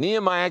now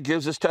Nehemiah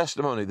gives his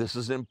testimony. This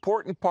is an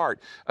important part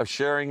of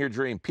sharing your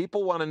dream.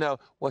 People want to know,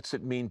 what's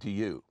it mean to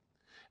you?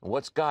 And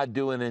what's God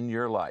doing in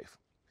your life?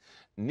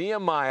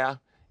 Nehemiah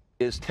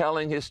is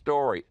telling his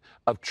story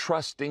of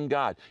trusting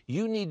God.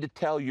 You need to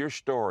tell your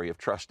story of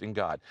trusting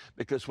God,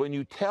 because when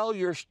you tell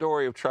your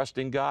story of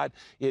trusting God,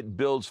 it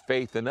builds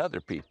faith in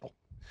other people.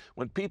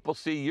 When people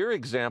see your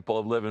example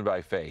of living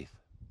by faith,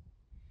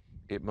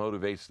 it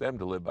motivates them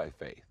to live by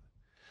faith.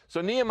 So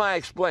Nehemiah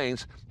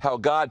explains how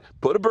God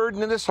put a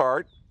burden in his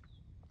heart.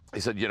 He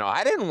said,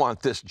 I didn't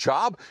want this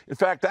job. In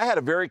fact, I had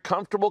a very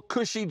comfortable,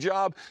 cushy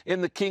job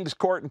in the king's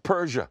court in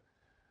Persia.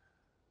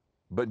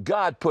 But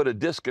God put a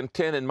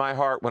discontent in my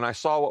heart when I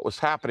saw what was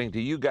happening to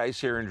you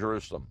guys here in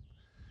Jerusalem.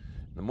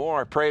 The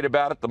more I prayed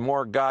about it, the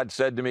more God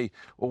said to me,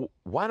 well,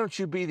 why don't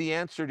you be the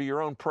answer to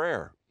your own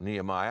prayer,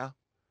 Nehemiah?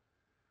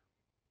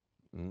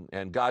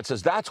 And God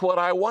says, that's what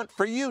I want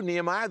for you,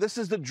 Nehemiah. This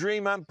is the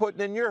dream I'm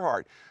putting in your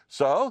heart.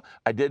 So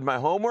I did my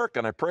homework,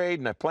 and I prayed,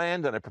 and I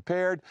planned, and I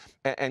prepared.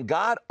 And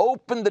God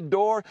opened the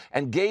door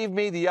and gave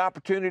me the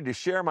opportunity to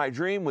share my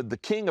dream with the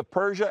king of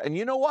Persia. And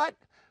you know what?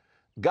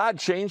 God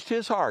changed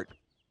his heart.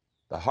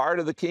 The heart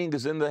of the king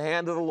is in the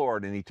hand of the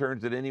Lord, and he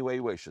turns it any way he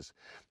wishes.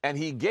 And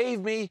he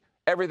gave me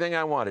everything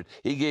I wanted.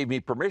 He gave me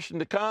permission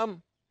to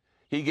come.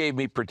 He gave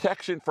me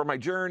protection for my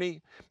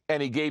journey,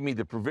 and he gave me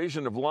the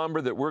provision of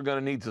lumber that we're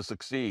going to need to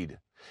succeed.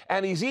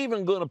 And he's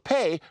even going to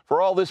pay for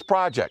all this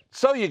project.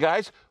 So you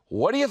guys,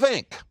 what do you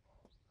think?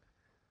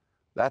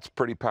 That's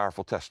pretty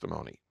powerful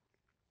testimony.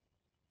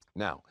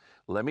 Now,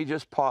 let me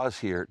just pause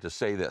here to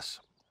say this.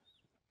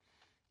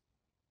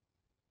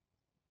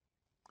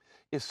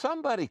 If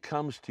somebody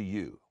comes to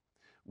you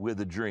with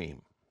a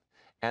dream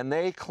and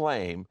they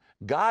claim,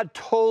 God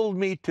told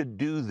me to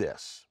do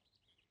this,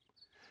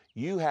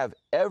 you have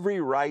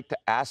every right to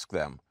ask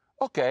them,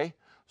 okay,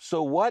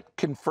 so what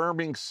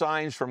confirming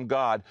signs from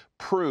God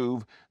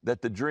prove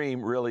that the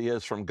dream really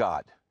is from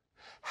God?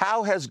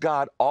 How has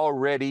God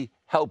already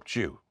helped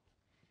you?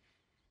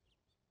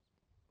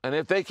 And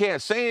if they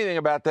can't say anything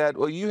about that,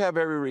 well, you have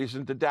every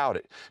reason to doubt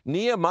it.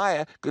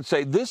 Nehemiah could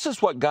say, this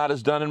is what God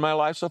has done in my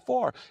life so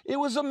far. It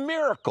was a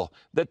miracle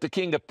that the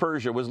king of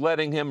Persia was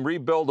letting him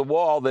rebuild a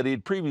wall that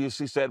he'd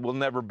previously said will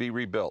never be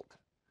rebuilt.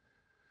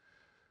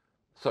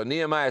 So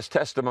Nehemiah's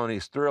testimony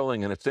is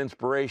thrilling, and it's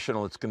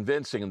inspirational, it's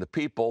convincing, and the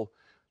people,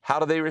 how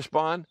do they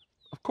respond?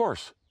 Of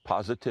course,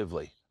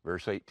 positively.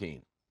 Verse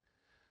 18.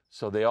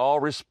 So they all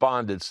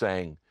responded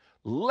saying,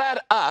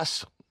 let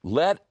us,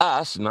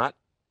 not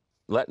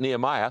let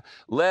Nehemiah,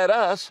 let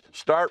us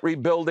start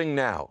rebuilding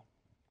now.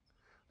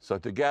 So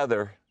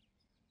together,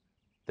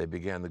 they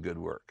began the good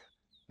work.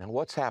 Now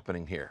what's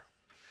happening here?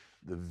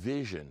 The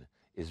vision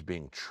is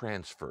being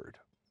transferred.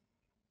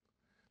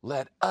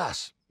 Let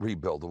us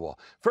rebuild the wall.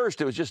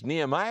 First, it was just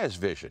Nehemiah's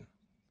vision.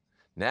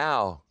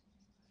 Now,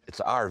 it's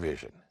our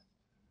vision.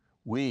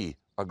 We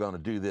are going to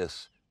do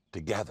this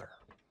together.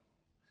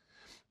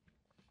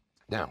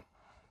 Now,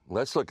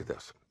 let's look at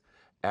this.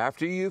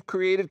 After you've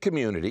created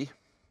community,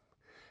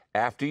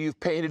 after you've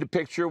painted a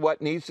picture of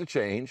what needs to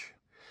change,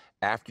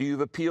 after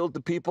you've appealed to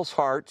people's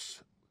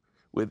hearts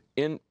with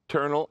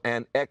internal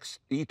and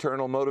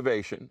external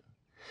motivation,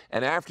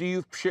 and after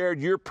you've shared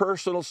your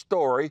personal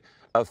story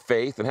of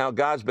faith and how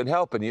God's been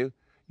helping you,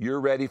 you're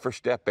ready for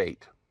step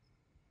 8.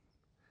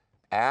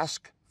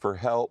 Ask for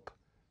help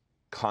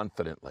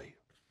confidently.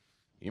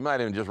 You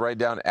might even just write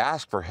down,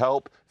 ask for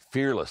help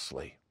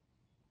fearlessly.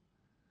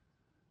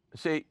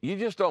 See, you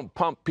just don't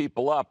pump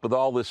people up with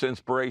all this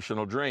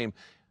inspirational dream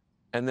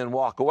and then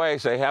walk away,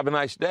 say, have a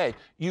nice day.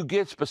 You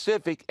get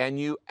specific and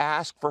you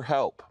ask for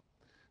help.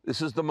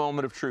 This is the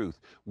moment of truth.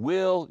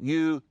 Will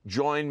you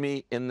join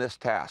me in this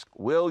task?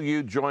 Will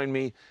you join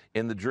me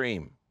in the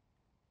dream?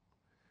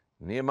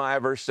 Nehemiah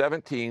verse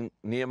 17,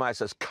 Nehemiah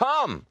says,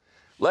 come,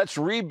 let's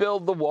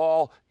rebuild the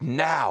wall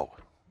now.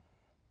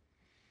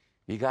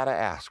 You got to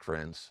ask,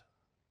 friends.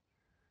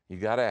 You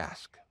got to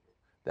ask.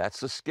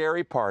 That's the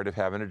scary part of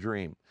having a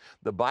dream.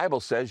 The Bible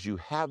says you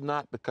have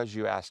not because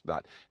you ask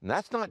not. And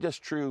that's not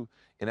just true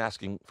in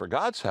asking for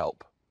God's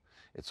help.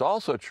 It's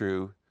also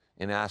true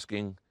in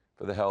asking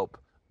for the help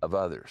of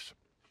others.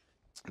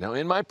 Now,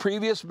 in my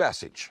previous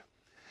message,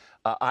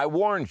 I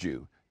warned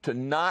you to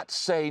not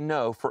say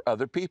no for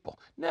other people.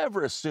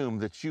 Never assume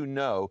that you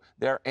know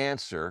their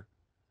answer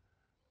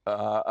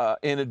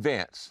in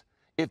advance.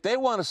 If they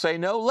want to say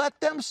no, let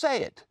them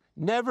say it.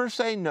 Never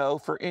say no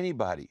for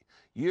anybody.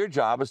 Your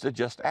job is to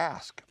just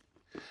ask.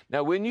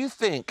 Now, when you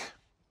think,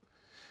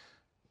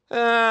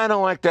 I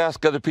don't like to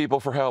ask other people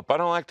for help, I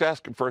don't like to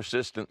ask them for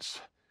assistance,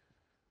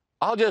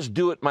 I'll just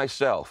do it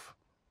myself.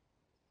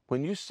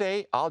 When you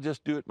say, I'll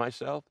just do it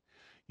myself,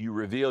 you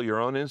reveal your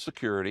own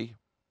insecurity.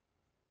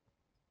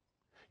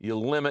 You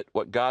limit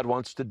what God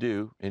wants to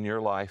do in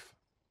your life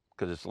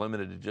because it's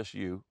limited to just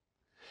you.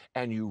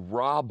 And you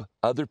rob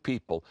other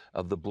people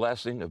of the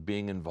blessing of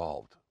being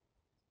involved.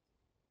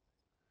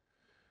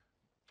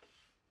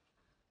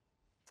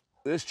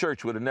 This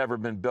church would have never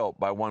been built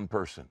by one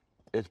person.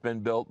 It's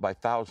been built by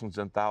thousands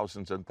and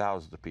thousands and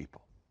thousands of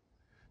people.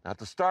 Now, at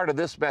the start of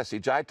this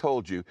message, I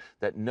told you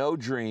that no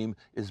dream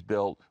is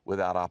built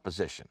without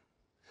opposition.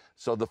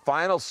 So the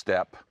final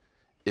step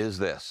is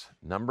this,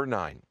 number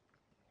 9.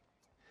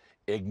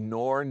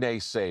 Ignore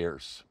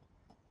naysayers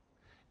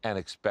and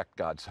expect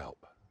God's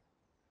help.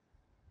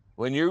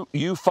 When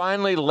you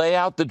finally lay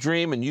out the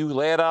dream and you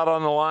lay it out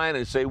on the line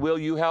and say, will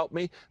you help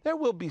me? There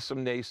will be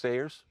some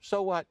naysayers.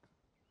 So what?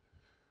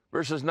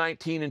 Verses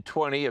 19 and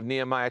 20 of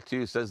Nehemiah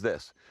 2 says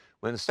this,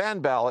 when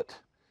Sanballat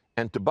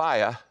and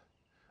Tobiah,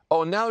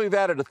 now we've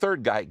added a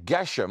third guy,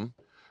 Geshem,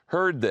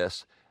 heard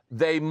this,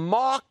 they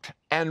mocked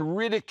and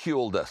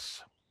ridiculed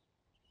us.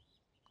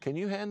 Can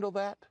you handle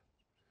that?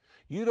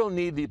 You don't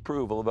need the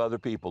approval of other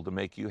people to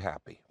make you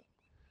happy.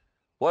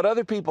 What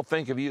other people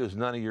think of you is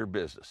none of your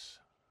business.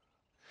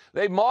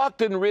 They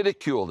mocked and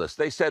ridiculed us.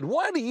 They said,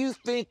 what do you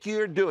think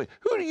you're doing?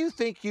 Who do you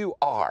think you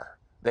are?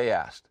 They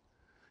asked.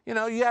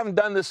 You haven't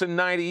done this in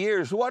 90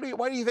 years. Why do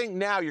you think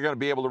now you're going to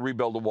be able to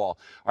rebuild the wall?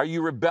 Are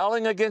you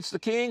rebelling against the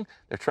king?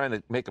 They're trying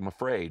to make them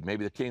afraid.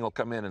 Maybe the king will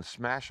come in and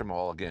smash them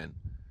all again.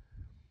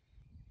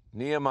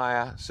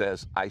 Nehemiah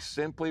says, I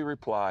simply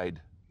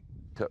replied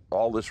to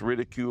all this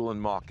ridicule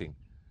and mocking,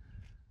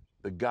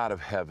 the God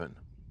of heaven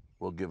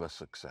will give us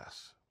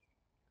success.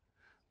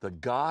 The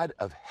God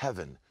of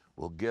heaven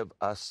will give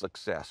us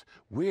success.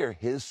 We're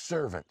his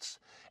servants,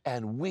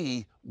 and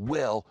we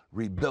will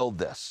rebuild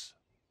this.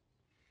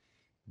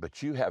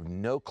 But you have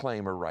no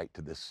claim or right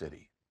to this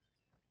city.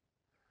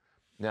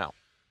 Now,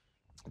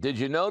 did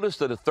you notice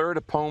that a third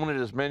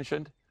opponent is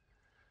mentioned?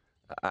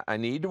 I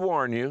need to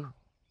warn you,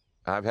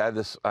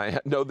 I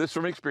know this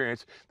from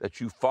experience, that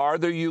the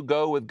farther you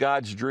go with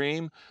God's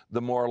dream,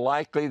 the more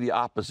likely the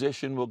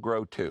opposition will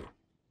grow too.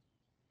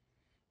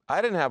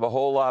 I didn't have a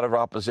whole lot of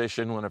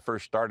opposition when I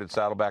first started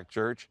Saddleback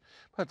Church,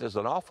 but there's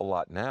an awful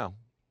lot now.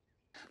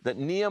 That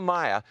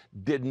Nehemiah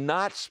did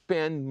not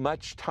spend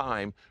much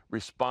time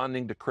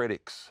responding to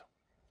critics.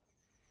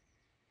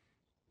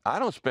 I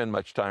don't spend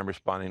much time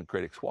responding to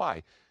critics.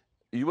 Why?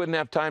 You wouldn't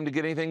have time to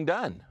get anything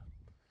done.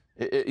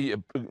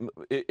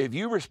 If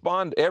you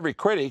respond to every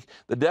critic,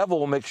 the devil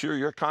will make sure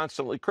you're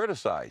constantly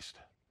criticized.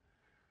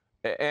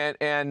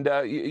 And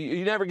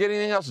you never get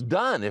anything else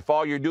done if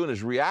all you're doing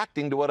is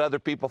reacting to what other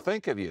people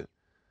think of you.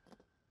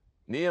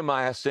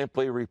 Nehemiah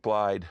simply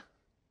replied,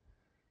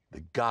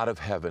 the God of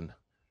heaven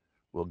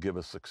will give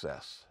us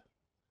success.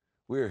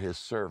 We're his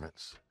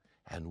servants,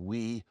 and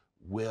we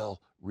will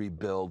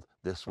rebuild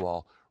this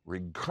wall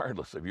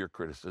regardless of your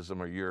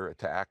criticism or your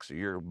attacks or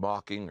your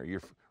mocking or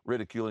your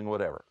ridiculing,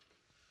 whatever.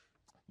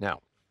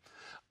 Now,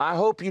 I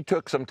hope you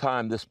took some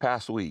time this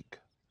past week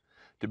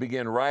to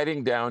begin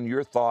writing down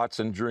your thoughts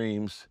and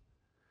dreams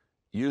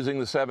using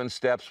the 7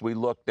 steps we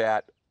looked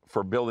at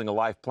for building a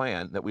life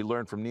plan that we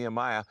learned from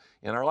Nehemiah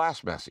in our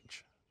last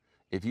message.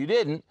 If you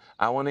didn't,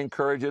 I want to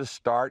encourage you to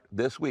start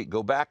this week.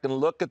 Go back and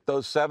look at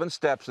those 7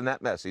 steps in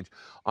that message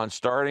on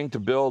starting to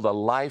build a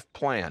life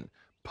plan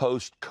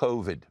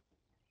post-COVID.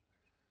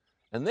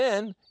 And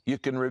then you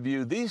can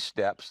review these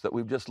steps that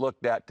we've just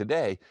looked at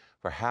today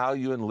for how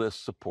you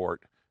enlist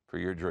support for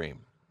your dream.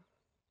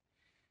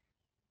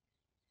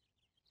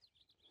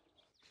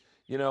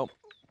 You know,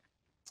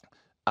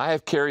 I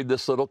have carried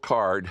this little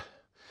card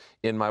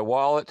in my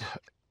wallet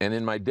and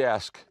in my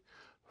desk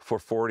for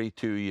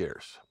 42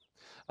 years.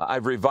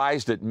 I've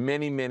revised it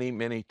many, many,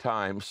 many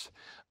times,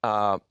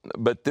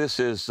 but this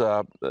is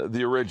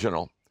the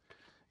original.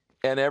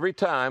 And every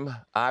time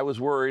I was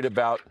worried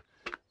about,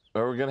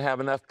 are we going to have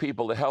enough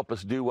people to help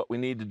us do what we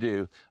need to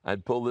do,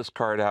 I'd pull this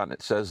card out and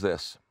it says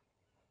this: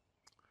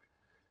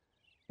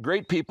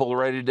 great people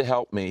ready to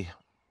help me.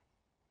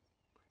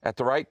 At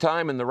the right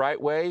time, in the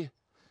right way,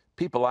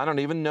 people I don't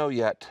even know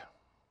yet.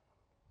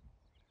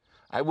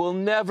 I will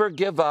never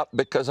give up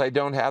because I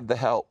don't have the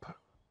help,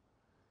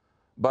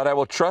 but I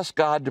will trust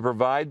God to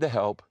provide the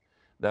help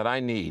that I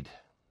need.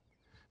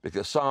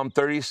 Because Psalm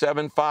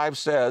 37:5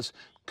 says,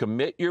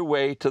 commit your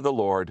way to the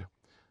Lord,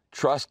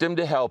 trust Him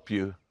to help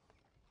you,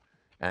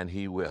 and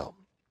He will.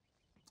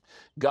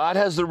 God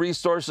has the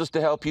resources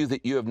to help you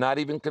that you have not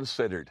even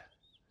considered.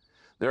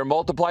 There are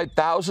multiplied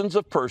thousands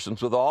of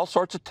persons with all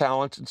sorts of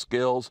talents and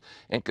skills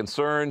and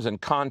concerns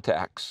and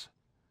contacts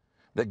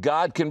that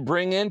God can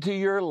bring into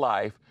your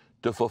life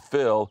to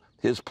fulfill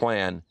His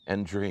plan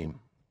and dream.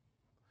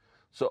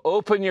 So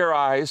open your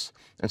eyes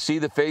and see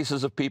the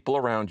faces of people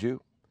around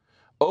you.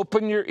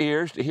 Open your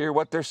ears to hear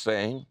what they're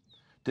saying.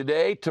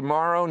 Today,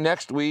 tomorrow,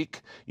 next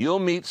week, you'll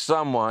meet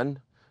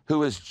someone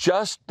who is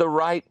just the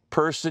right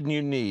person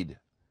you need.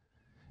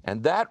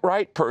 And that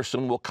right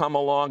person will come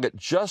along at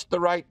just the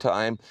right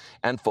time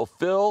and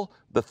fulfill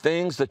the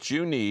things that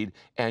you need,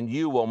 and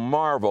you will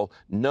marvel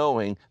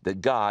knowing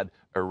that God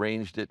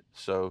arranged it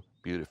so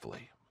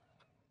beautifully.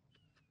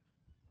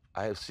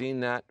 I have seen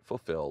that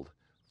fulfilled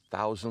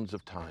thousands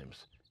of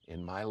times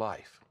in my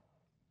life.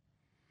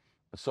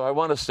 So I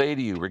want to say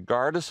to you,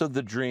 regardless of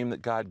the dream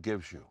that God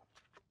gives you,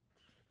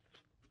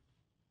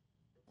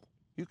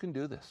 you can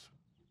do this.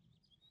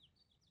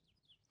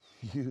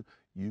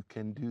 You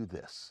can do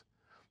this.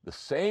 The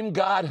same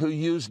God who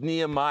used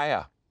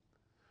Nehemiah,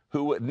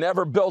 who had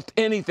never built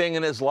anything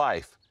in his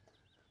life,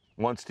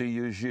 wants to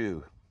use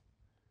you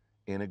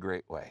in a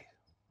great way.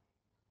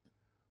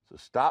 So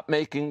stop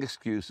making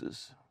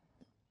excuses.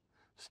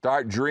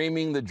 Start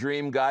dreaming the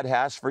dream God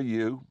has for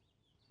you.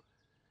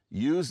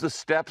 Use the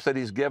steps that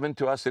He's given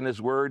to us in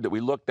His Word that we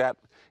looked at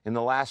in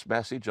the last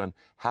message on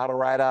how to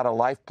write out a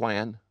life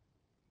plan.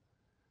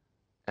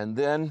 And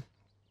then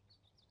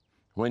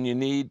when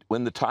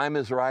the time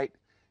is right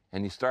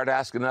and you start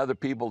asking other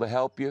people to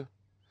help you,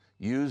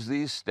 use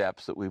these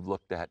steps that we've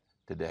looked at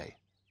today.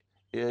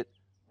 It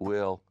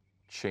will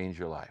change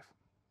your life.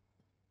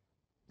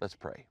 Let's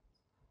pray.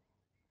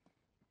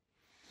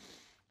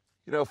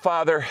 You know,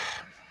 Father,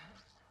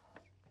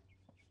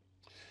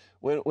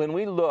 when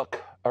we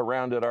look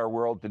around at our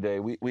world today,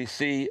 we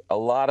see a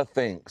lot of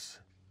things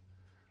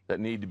that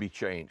need to be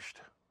changed.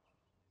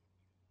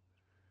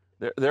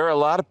 There are a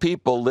lot of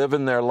people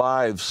living their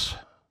lives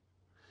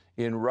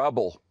in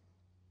rubble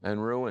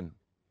and ruin.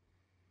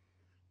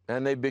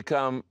 And they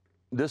become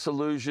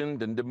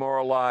disillusioned and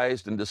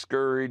demoralized and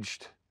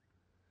discouraged,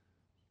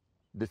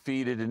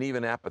 defeated, and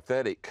even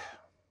apathetic.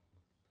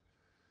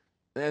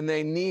 And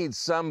they need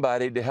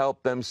somebody to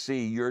help them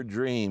see your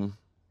dream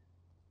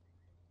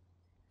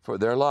for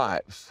their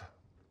lives.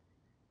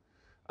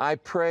 I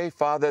pray,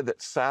 Father,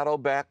 that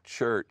Saddleback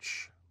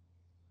Church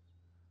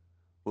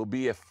will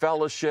be a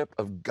fellowship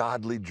of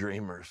godly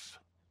dreamers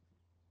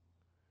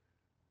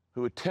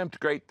who attempt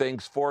great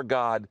things for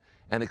God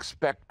and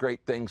expect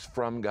great things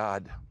from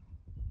God.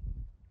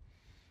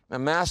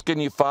 I'm asking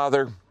you,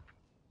 Father,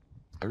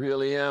 I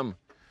really am,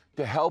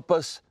 to help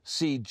us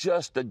see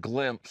just a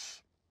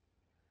glimpse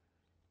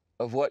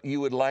of what you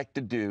would like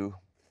to do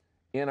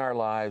in our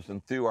lives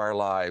and through our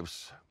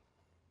lives.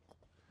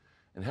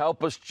 And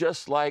help us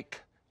just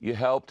like you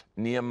helped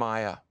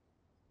Nehemiah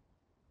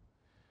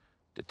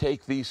to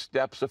take these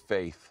steps of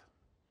faith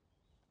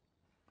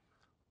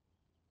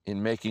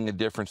in making a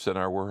difference in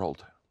our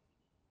world.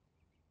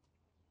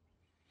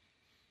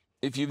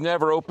 If you've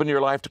never opened your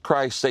life to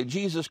Christ, say,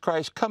 Jesus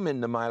Christ, come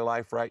into my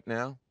life right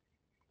now.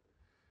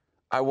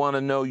 I want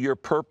to know your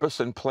purpose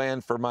and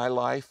plan for my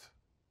life.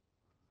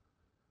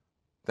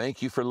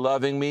 Thank you for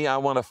loving me. I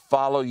want to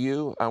follow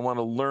you. I want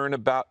to learn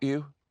about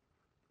you.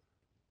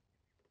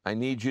 I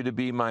need you to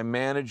be my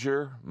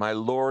manager, my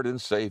Lord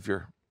and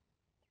Savior.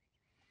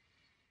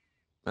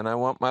 And I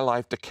want my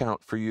life to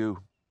count for you.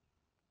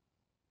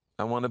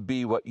 I want to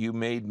be what you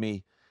made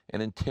me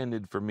and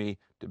intended for me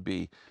to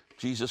be.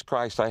 Jesus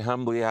Christ, I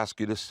humbly ask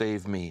you to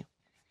save me.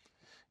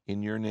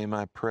 In your name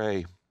I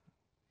pray.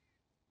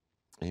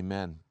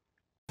 Amen.